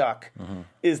got stuck,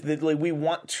 is that we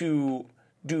want to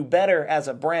do better as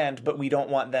a brand, but we don't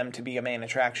want them to be a main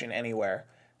attraction anywhere.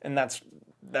 And that's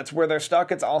where they're stuck.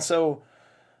 It's also,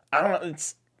 I don't know,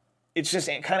 it's just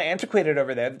kind of antiquated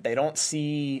over there. They don't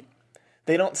see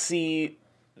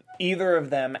either of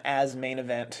them as main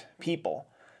event people.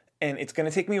 And it's going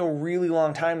to take me a really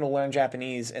long time to learn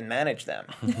Japanese and manage them.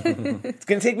 It's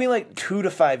going to take me like 2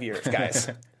 to 5 years, guys.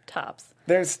 Tops.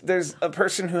 There's a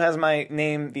person who has my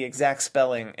name, the exact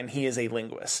spelling, and he is a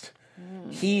linguist.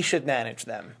 He should manage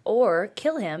them. Or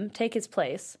kill him, take his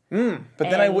place. But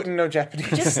then I wouldn't know Japanese.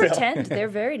 Just pretend. They're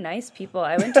very nice people.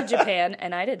 I went to Japan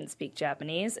and I didn't speak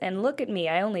Japanese. And look at me,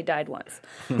 I only died once.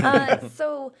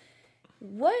 So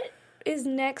what is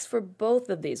next for both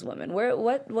of these women?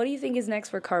 What do you think is next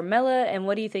for Carmella, and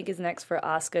what do you think is next for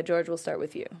Asuka? George, we'll start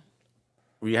with you.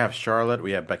 We have Charlotte.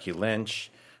 We have Becky Lynch.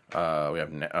 We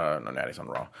have Natty's on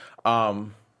Raw.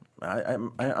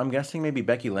 I'm guessing maybe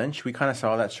Becky Lynch. We kind of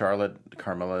saw that Charlotte,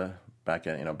 Carmella back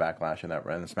in Backlash and that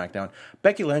ran SmackDown.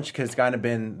 Becky Lynch has kind of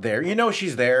been there.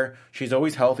 She's there. She's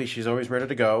always healthy. She's always ready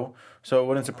to go. So it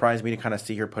wouldn't surprise me to kind of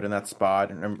see her put in that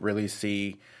spot and really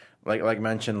see, like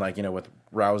mentioned, with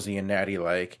Rousey and Natty,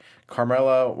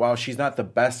 Carmella. While she's not the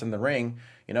best in the ring,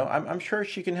 I'm sure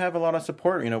she can have a lot of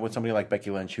support. With somebody like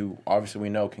Becky Lynch, who obviously we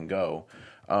know can go.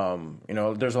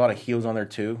 There's a lot of heels on there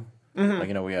too.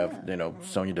 Mm-hmm. We have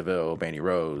Sonya Deville, Mandy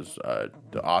Rose,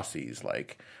 the Aussies.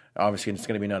 Obviously, it's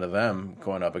going to be none of them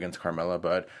going up against Carmella,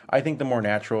 but I think the more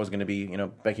natural is going to be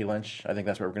Becky Lynch. I think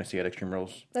that's what we're going to see at Extreme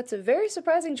Rules. That's a very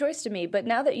surprising choice to me, but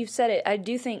now that you've said it, I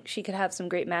do think she could have some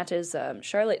great matches.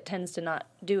 Charlotte tends to not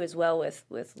do as well with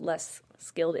less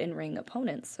skilled in-ring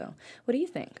opponents. So, what do you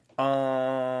think?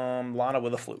 Lana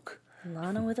with a fluke.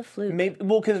 Lana with a fluke. Maybe,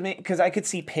 because I could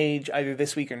see Paige either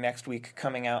this week or next week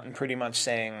coming out and pretty much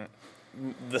saying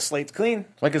the slate's clean.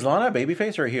 Is Lana a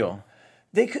babyface or a heel?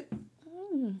 They could.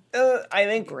 I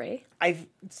think Gray.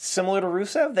 Similar to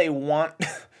Rusev, they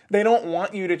don't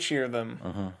want you to cheer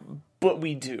them, but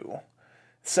we do.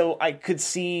 So I could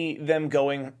see them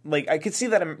going I could see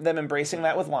them embracing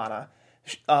that with Lana.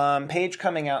 Paige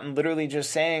coming out and literally just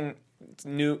saying it's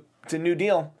a new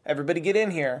deal. Everybody get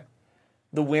in here.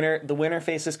 The winner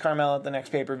faces Carmella at the next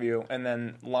pay-per-view, and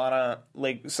then Lana,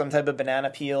 some type of banana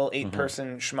peel,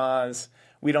 8-person schmaz.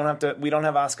 We don't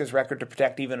have Asuka's record to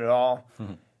protect even at all.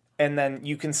 And then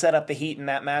you can set up the heat in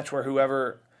that match where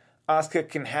whoever Asuka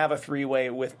can have a 3-way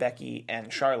with Becky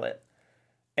and Charlotte.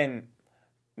 And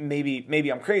maybe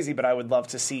I'm crazy, but I would love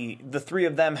to see the 3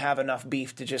 of them have enough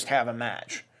beef to just have a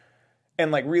match.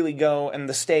 And really go, and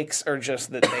the stakes are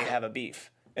just that they have a beef.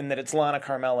 And that it's Lana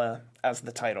Carmella as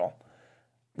the title.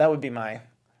 That would be my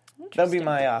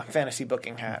fantasy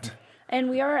booking hat. And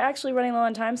we are actually running low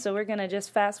on time, so we're going to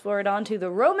just fast forward on to the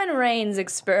Roman Reigns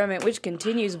experiment, which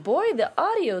continues. Boy, the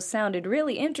audio sounded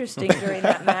really interesting during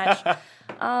that match.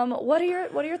 What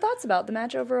are your thoughts about the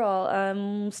match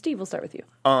overall? Steve, we'll start with you.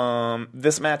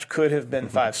 This match could have been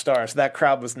 5 stars. That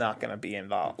crowd was not going to be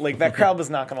involved. That crowd was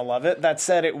not going to love it. That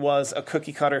said, it was a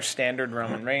cookie-cutter standard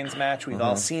Roman Reigns match. We've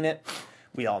all seen it.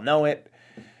 We all know it.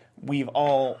 We've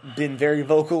all been very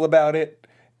vocal about it.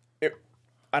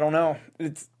 I don't know.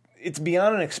 It's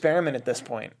beyond an experiment at this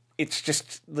point. It's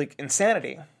just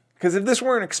insanity. Because if this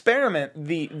were an experiment,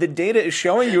 the data is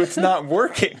showing you it's not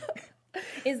working.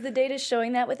 Is the data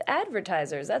showing that with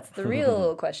advertisers? That's the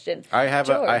real question. I have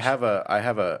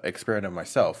a experiment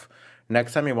myself.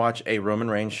 Next time you watch a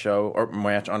Roman Reigns show or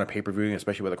match on a pay-per-view,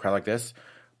 especially with a crowd like this,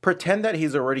 pretend that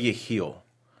he's already a heel.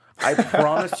 I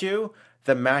promise you,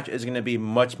 the match is going to be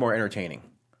much more entertaining.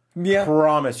 Yeah,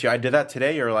 promise you. I did that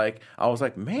today. I was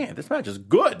like, man, this match is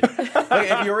good.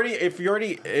 If you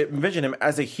already envision him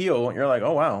as a heel, you're like,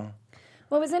 oh wow.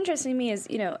 What was interesting to me is,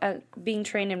 being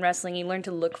trained in wrestling, you learn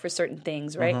to look for certain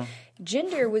things, right?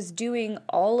 Jinder was doing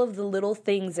all of the little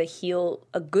things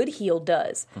a good heel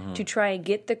does to try and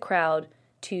get the crowd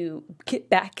to get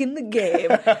back in the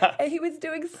game. And he was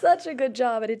doing such a good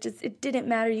job, and it didn't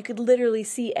matter. You could literally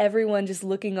see everyone just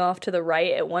looking off to the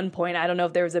right at one point. I don't know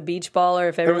if there was a beach ball or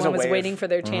if everyone was waiting for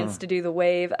their chance to do the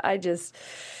wave. Well, do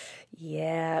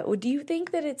you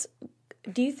think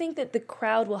that the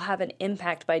crowd will have an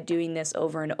impact by doing this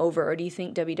over and over, or do you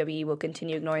think WWE will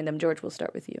continue ignoring them? George, we'll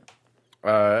start with you.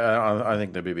 I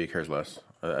think WWE cares less.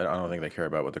 I don't think they care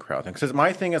about what the crowd thinks. Because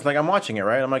my thing is, I'm watching it,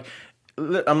 right?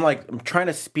 I'm trying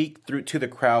to speak through to the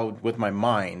crowd with my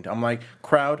mind. I'm like,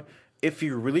 crowd, if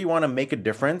you really want to make a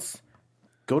difference,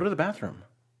 go to the bathroom.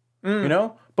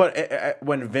 But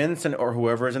when Vince or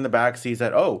whoever is in the back sees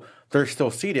that, they're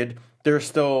still seated, they're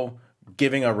still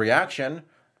giving a reaction,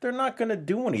 they're not going to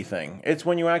do anything. It's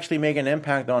when you actually make an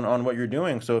impact on what you're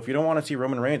doing. So if you don't want to see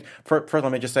Roman Reigns, first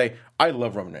let me just say, I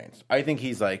love Roman Reigns. I think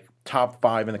he's top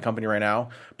 5 in the company right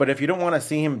now. But if you don't want to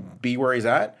see him be where he's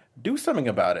at, do something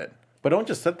about it. But don't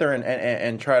just sit there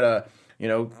and try to,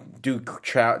 do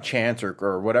chants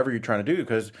or whatever you're trying to do,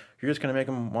 because you're just going to make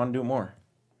them want to do more.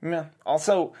 Yeah.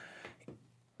 Also,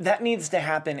 that needs to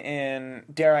happen in,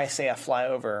 dare I say, a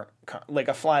flyover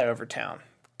town.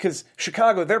 Because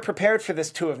Chicago, they're prepared for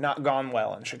this to have not gone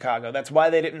well in Chicago. That's why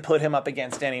they didn't put him up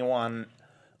against anyone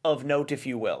of note, if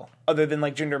you will, other than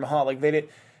like Jinder Mahal. Like that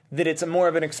it's more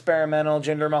of an experimental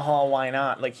Jinder Mahal. Why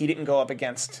not? Like he didn't go up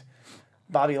against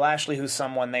Bobby Lashley, who's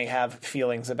someone they have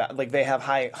feelings about, like they have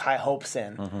high hopes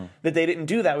in. That they didn't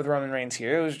do that with Roman Reigns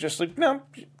here. It was just like, no,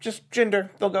 just Jinder.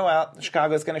 They'll go out.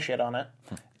 Chicago's going to shit on it,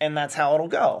 and that's how it'll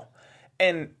go.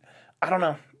 And I don't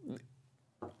know.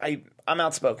 I'm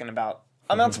outspoken about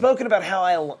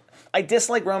how I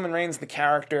dislike Roman Reigns, the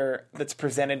character that's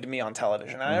presented to me on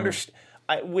television. I understand,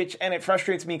 and it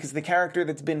frustrates me because the character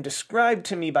that's been described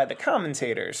to me by the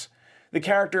commentators, the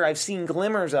character I've seen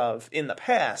glimmers of in the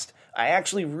past, I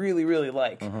actually really, really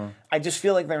like. I just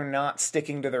feel like they're not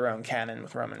sticking to their own canon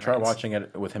with Roman Reigns. Try watching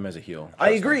it with him as a heel. I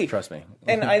agree. Trust me.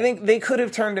 And I think they could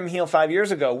have turned him heel 5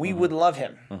 years ago. We would love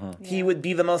him. He would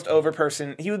be the most over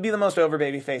person. He would be the most over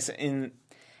babyface in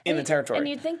the territory. And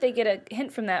you'd think they get a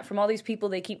hint from that from all these people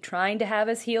they keep trying to have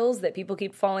as heels that people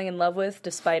keep falling in love with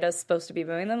despite us supposed to be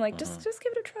booing them. Like, just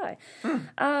give it a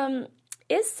try.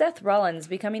 Is Seth Rollins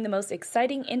becoming the most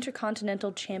exciting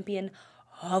Intercontinental Champion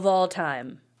of all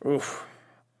time? Oof.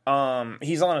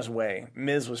 He's on his way.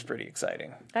 Miz was pretty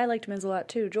exciting. I liked Miz a lot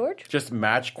too. George? Just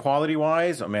match quality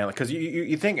wise, oh man, because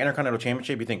you think Intercontinental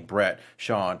Championship, you think Brett,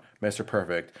 Shawn, Mr.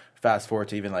 Perfect. Fast forward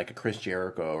to even like a Chris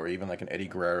Jericho or even like an Eddie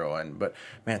Guerrero, but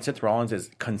man, Seth Rollins is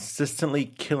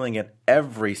consistently killing it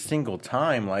every single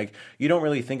time. Like you don't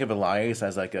really think of Elias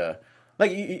as like a.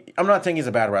 I'm not saying he's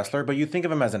a bad wrestler, but you think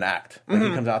of him as an act. Like he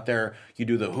comes out there, you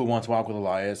do the Who Wants to Walk with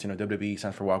Elias, WWE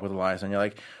stands for Walk with Elias, and you're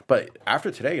like, but after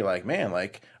today, you're like, man,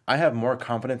 like I have more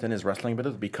confidence in his wrestling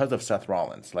ability because of Seth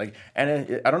Rollins. Like,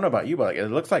 and I don't know about you, but like, it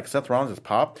looks like Seth Rollins'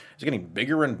 pop is getting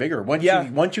bigger and bigger. Once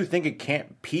you think it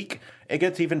can't peak, it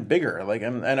gets even bigger. Like,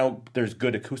 and I know there's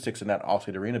good acoustics in that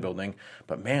Allstate Arena building,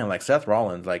 but man, like Seth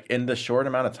Rollins, like in the short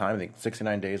amount of time, I think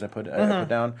 69 days I put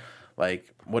down.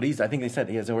 Like I think they said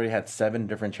he has already had 7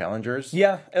 different challengers.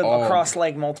 Yeah, across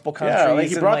like multiple countries. Yeah, like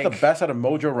he brought the best out of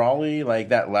Mojo Rawley, like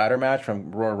that ladder match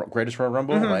from Greatest Royal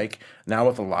Rumble. Like now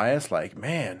with Elias, like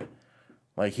man,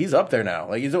 like he's up there now.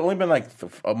 Like he's only been like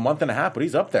a month and a half, but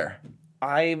he's up there.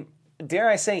 Dare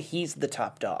I say he's the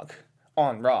top dog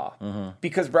on Raw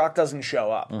because Brock doesn't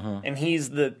show up, and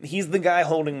he's the guy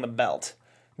holding the belt.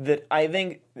 That I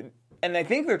think. And I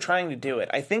think they're trying to do it.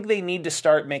 I think they need to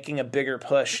start making a bigger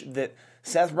push that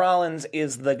Seth Rollins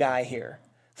is the guy here.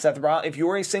 If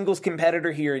you're a singles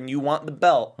competitor here and you want the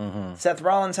belt, Seth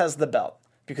Rollins has the belt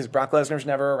because Brock Lesnar's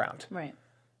never around. Right.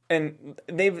 And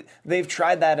they've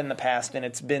tried that in the past and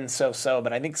it's been so-so.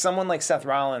 But I think someone like Seth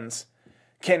Rollins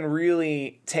can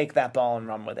really take that ball and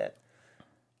run with it.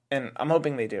 And I'm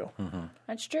hoping they do.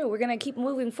 That's true. We're going to keep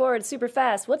moving forward super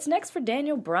fast. What's next for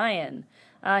Daniel Bryan?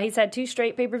 He's had 2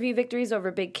 straight pay-per-view victories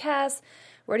over Big Cass.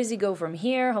 Where does he go from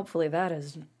here? Hopefully that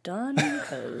is done.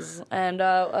 And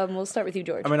we'll start with you,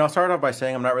 George. I mean, I'll start off by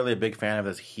saying I'm not really a big fan of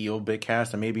this heel Big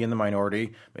Cass. I may be in the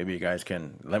minority. Maybe you guys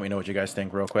can let me know what you guys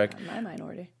think real quick. My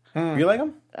minority. You like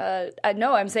him?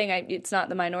 No, I'm saying it's not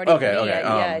the minority. Okay, for me.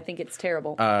 okay. I think it's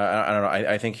terrible. I don't know.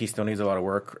 I think he still needs a lot of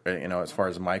work, as far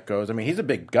as Mike goes. I mean, he's a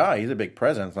big guy. He's a big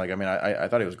presence. Like, I mean, I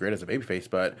thought he was great as a babyface,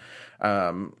 but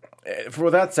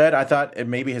for that said, I thought it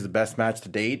may be his best match to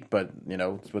date, but,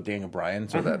 it's with Daniel Bryan,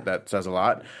 so that says a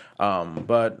lot.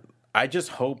 But I just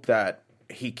hope that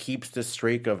he keeps this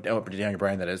streak of, Daniel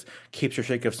Bryan, that is, keeps your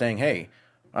streak of saying, hey,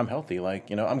 I'm healthy,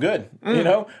 I'm good.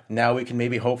 Now we can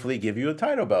maybe hopefully give you a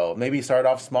title belt. Maybe start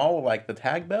off small with like the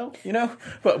tag belt,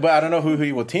 But I don't know who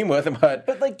he will team with,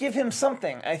 but give him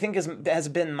something. I think has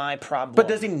been my problem. But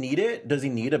does he need it? Does he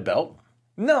need a belt?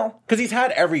 No, because he's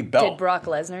had every belt. Did Brock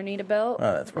Lesnar need a belt?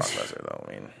 Oh, that's Brock Lesnar though.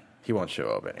 I mean, he won't show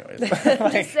up anyways.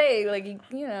 Just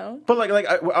saying,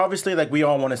 But obviously, we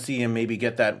all want to see him maybe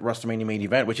get that WrestleMania main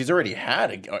event, which he's already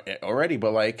had already.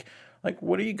 But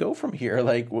where do you go from here?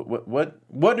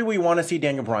 What do we want to see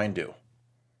Daniel Bryan do?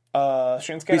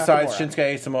 Shinsuke besides Nakamura.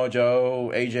 Shinsuke, Samoa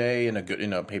Joe, AJ in a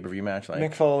good pay-per-view match,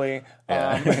 Mick Foley,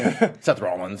 Seth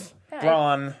Rollins,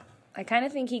 Braun. I kind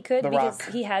of think he could because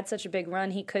he had such a big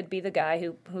run. He could be the guy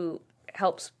who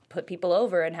helps put people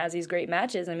over and has these great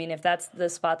matches. I mean, if that's the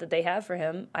spot that they have for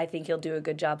him, I think he'll do a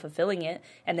good job fulfilling it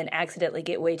and then accidentally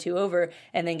get way too over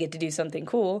and then get to do something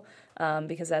cool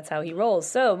because that's how he rolls.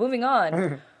 So, moving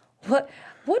on. What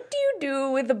do you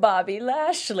do with the Bobby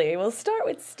Lashley? We'll start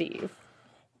with Steve.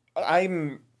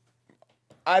 I've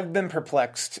been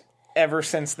perplexed ever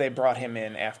since they brought him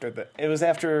in after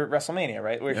WrestleMania,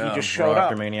 right? Where he just showed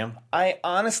up. Mania. I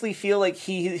honestly feel like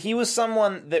he was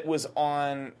someone that was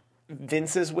on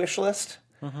Vince's wish list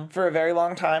for a very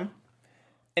long time.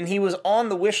 And he was on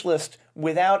the wish list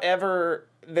without ever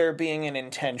there being an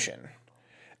intention.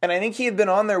 And I think he had been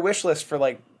on their wish list for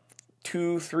like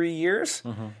 2-3 years.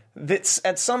 That's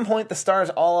at some point the stars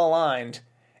all aligned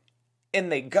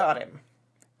and they got him.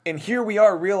 And here we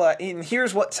are and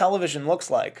here's what television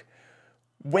looks like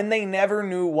when they never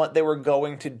knew what they were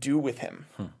going to do with him.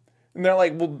 And they're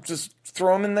like, well, just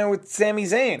throw him in there with Sami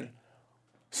Zayn.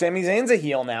 Sami Zayn's a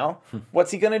heel now.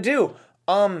 What's he going to do?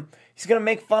 He's going to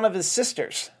make fun of his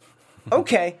sisters.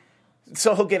 Okay,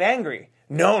 so he'll get angry.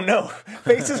 No,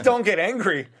 faces don't get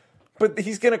angry. But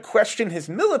he's going to question his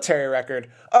military record.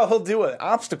 Oh, he'll do an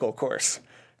obstacle course.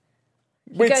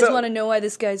 You guys want to know why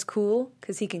this guy's cool?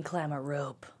 Because he can climb a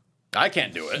rope. I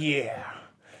can't do it. Yeah.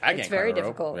 It's very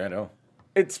difficult. Yeah, I know.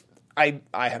 I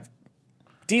have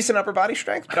decent upper body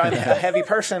strength, but I'm a heavy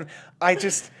person.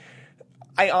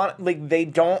 They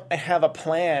don't have a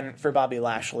plan for Bobby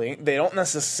Lashley. They don't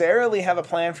necessarily have a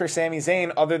plan for Sami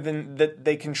Zayn other than that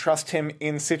they can trust him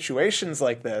in situations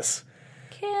like this.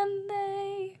 Can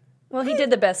they? Well, he did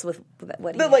the best with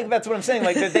what he had. That's what I'm saying.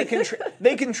 Like that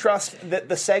they can trust that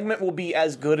the segment will be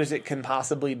as good as it can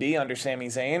possibly be under Sami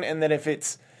Zayn, and that if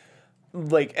it's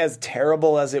like as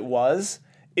terrible as it was,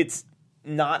 it's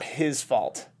not his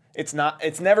fault. It's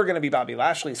never going to be Bobby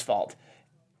Lashley's fault.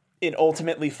 It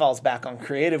ultimately falls back on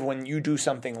creative when you do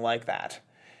something like that.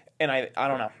 And I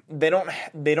don't know.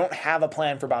 They don't have a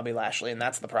plan for Bobby Lashley, and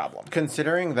that's the problem.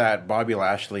 Considering that Bobby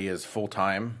Lashley is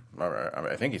full-time, or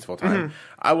I think he's full-time,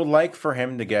 I would like for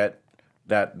him to get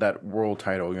that world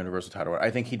title, universal title. I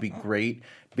think he'd be great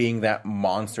being that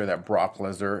monster that Brock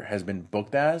Lesnar has been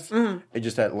booked as. It's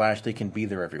just that Lashley can be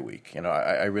there every week. You know,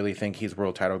 I really think he's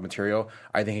world title material.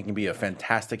 I think he can be a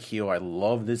fantastic heel. I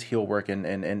love this heel work in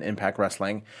Impact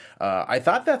Wrestling. I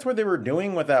thought that's what they were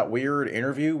doing with that weird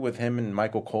interview with him and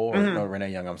Michael Cole.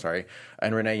 Renee Young, I'm sorry.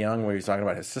 And Renee Young, where he's talking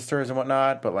about his sisters and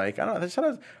whatnot. But, like, I don't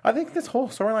know. I think this whole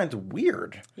storyline's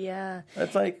weird. Yeah.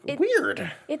 It's,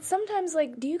 weird. It's sometimes,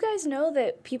 like, do you guys know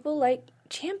that people like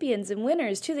champions and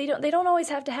winners too? They don't always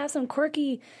have to have some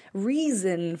quirky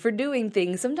reason for doing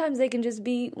things. Sometimes they can just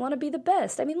want to be the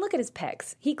best. I mean, look at his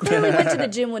pecs. He clearly went to the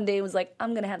gym one day and was like,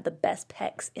 I'm gonna have the best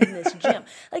pecs in this gym.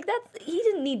 Like that, he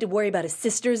didn't need to worry about his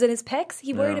sisters and his pecs.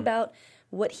 He worried about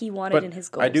what he wanted in his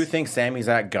goals. I do think Sammy's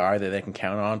that guy that they can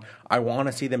count on. I want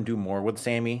to see them do more with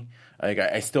Sammy. Like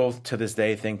I still to this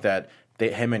day think that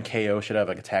him and KO should have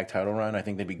like a tag title run. I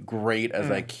think they'd be great as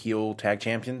like heel tag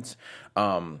champions.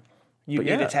 You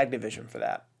need a tag division for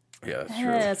that. Yeah, that's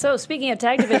true. So, speaking of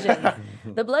tag division,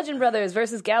 the Bludgeon Brothers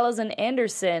versus Gallows and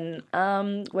Anderson.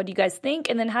 What do you guys think?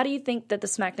 And then how do you think that the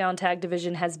SmackDown tag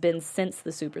division has been since the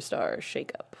Superstar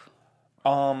shakeup?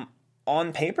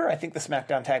 On paper, I think the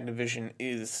SmackDown tag division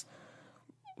is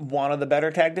one of the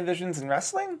better tag divisions in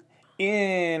wrestling.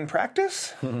 In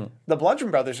practice, the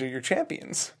Bludgeon Brothers are your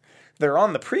champions. They're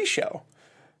on the pre-show.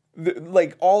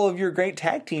 Like all of your great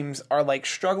tag teams are like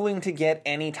struggling to get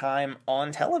any time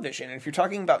on television. And if you're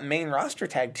talking about main roster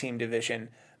tag team division,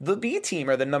 the B team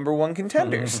are the number one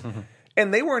contenders,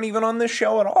 and they weren't even on this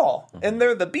show at all. And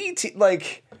they're the B team.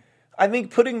 Like, I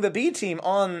think putting the B team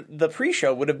on the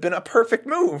pre-show would have been a perfect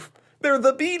move. They're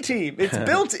the B team. It's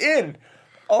built in.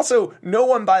 Also, no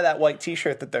one buy that white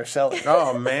T-shirt that they're selling.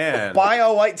 Oh, man. Buy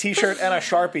a white T-shirt and a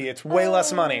Sharpie. It's way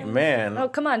less money. Man. Oh,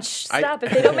 come on. Stop.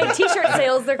 If they don't make T-shirt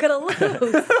sales, they're going to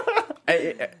lose.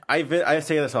 I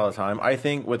say this all the time. I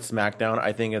think with SmackDown,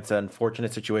 I think it's an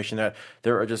unfortunate situation that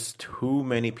there are just too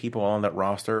many people on that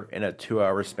roster in a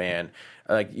 2-hour span.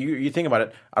 Like, you think about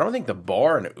it, I don't think the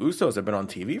Bar and the Usos have been on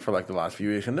TV for, like, the last few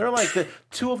years. And they're, like, the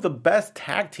two of the best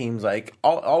tag teams, like,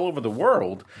 all over the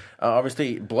world.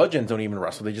 Obviously, Bludgeons don't even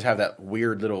wrestle. They just have that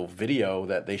weird little video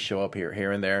that they show up here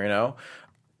and there, you know?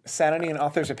 Sanity and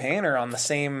Authors of Pain are on the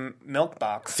same milk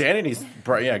box. Sanity's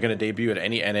going to debut at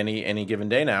any given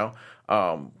day now.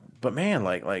 But, man,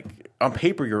 like on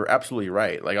paper, you're absolutely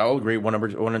right. Like, I'll agree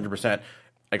 100%.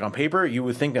 Like, on paper, you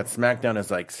would think that SmackDown is,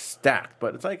 like, stacked.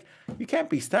 But it's like, you can't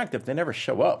be stacked if they never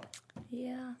show up.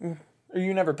 Yeah. Or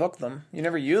you never book them. You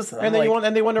never use them. And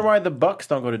then they wonder why the Bucks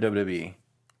don't go to WWE.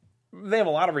 They have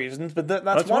a lot of reasons, but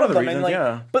that's one of them. Reasons, and like,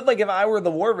 yeah. But, like, if I were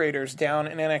the War Raiders down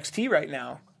in NXT right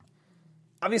now,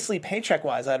 obviously,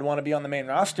 paycheck-wise, I'd want to be on the main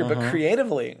roster, but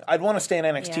creatively, I'd want to stay in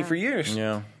NXT for years.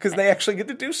 Yeah. Because they actually get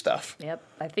to do stuff. Yep.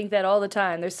 I think that all the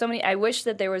time. There's so many. I wish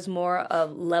that there was more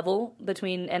level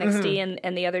between NXT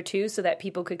and the other two so that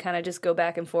people could kind of just go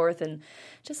back and forth and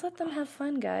just let them have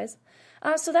fun, guys.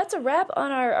 So that's a wrap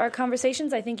on our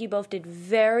conversations. I think you both did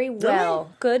very well. Really?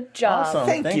 Good job. Awesome.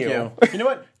 Thank you. You know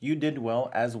what? You did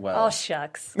well as well. Oh,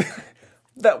 shucks.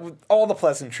 All the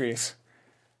pleasantries.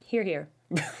 Here, here.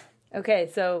 Okay,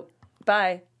 so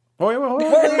bye. Oh, wait.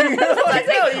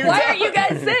 Why aren't you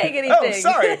guys saying anything? Oh,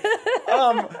 sorry.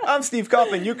 I'm Steve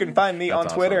Kaufman. You can find me on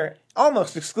Twitter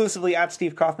almost exclusively at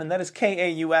Steve Kaufman. That is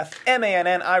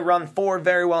Kaufmann. I run 4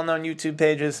 very well-known YouTube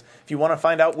pages. If you want to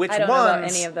find out which I don't know about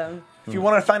any of them. If you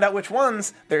want to find out which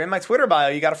ones, they're in my Twitter bio.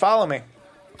 You got to follow me.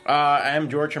 I am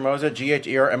George Hermosa.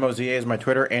 GHERMOZA is my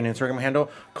Twitter and Instagram handle.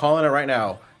 Calling it right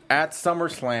now. At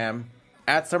SummerSlam,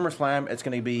 it's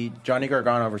going to be Johnny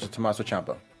Gargano versus Tommaso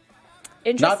Ciampa.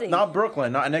 Interesting. Not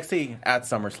Brooklyn, not NXT, at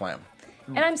SummerSlam.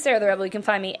 And I'm Sarah the Rebel. You can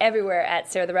find me everywhere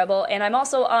at Sarah the Rebel. And I'm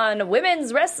also on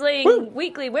Women's Wrestling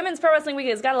Weekly. Women's Pro Wrestling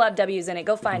Weekly. It's got a lot of W's in it.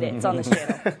 Go find it. It's on this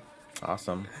channel.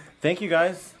 Awesome. Thank you,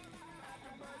 guys.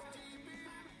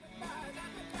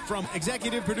 From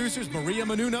executive producers Maria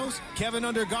Menounos, Kevin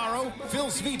Undergaro, Phil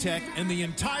Svitek, and the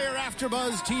entire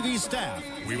AfterBuzz TV staff,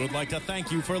 we would like to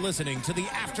thank you for listening to the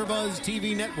AfterBuzz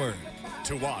TV network.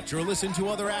 To watch or listen to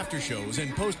other after shows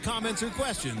and post comments or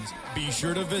questions, be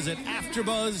sure to visit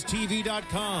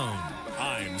AfterBuzzTV.com.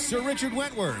 I'm Sir Richard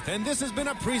Wentworth, and this has been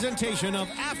a presentation of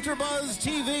AfterBuzz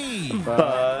TV.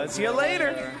 Buzz you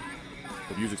later.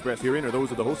 The views expressed herein are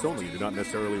those of the hosts only and do not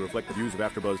necessarily reflect the views of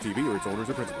AfterBuzz TV or its owners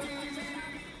or principals.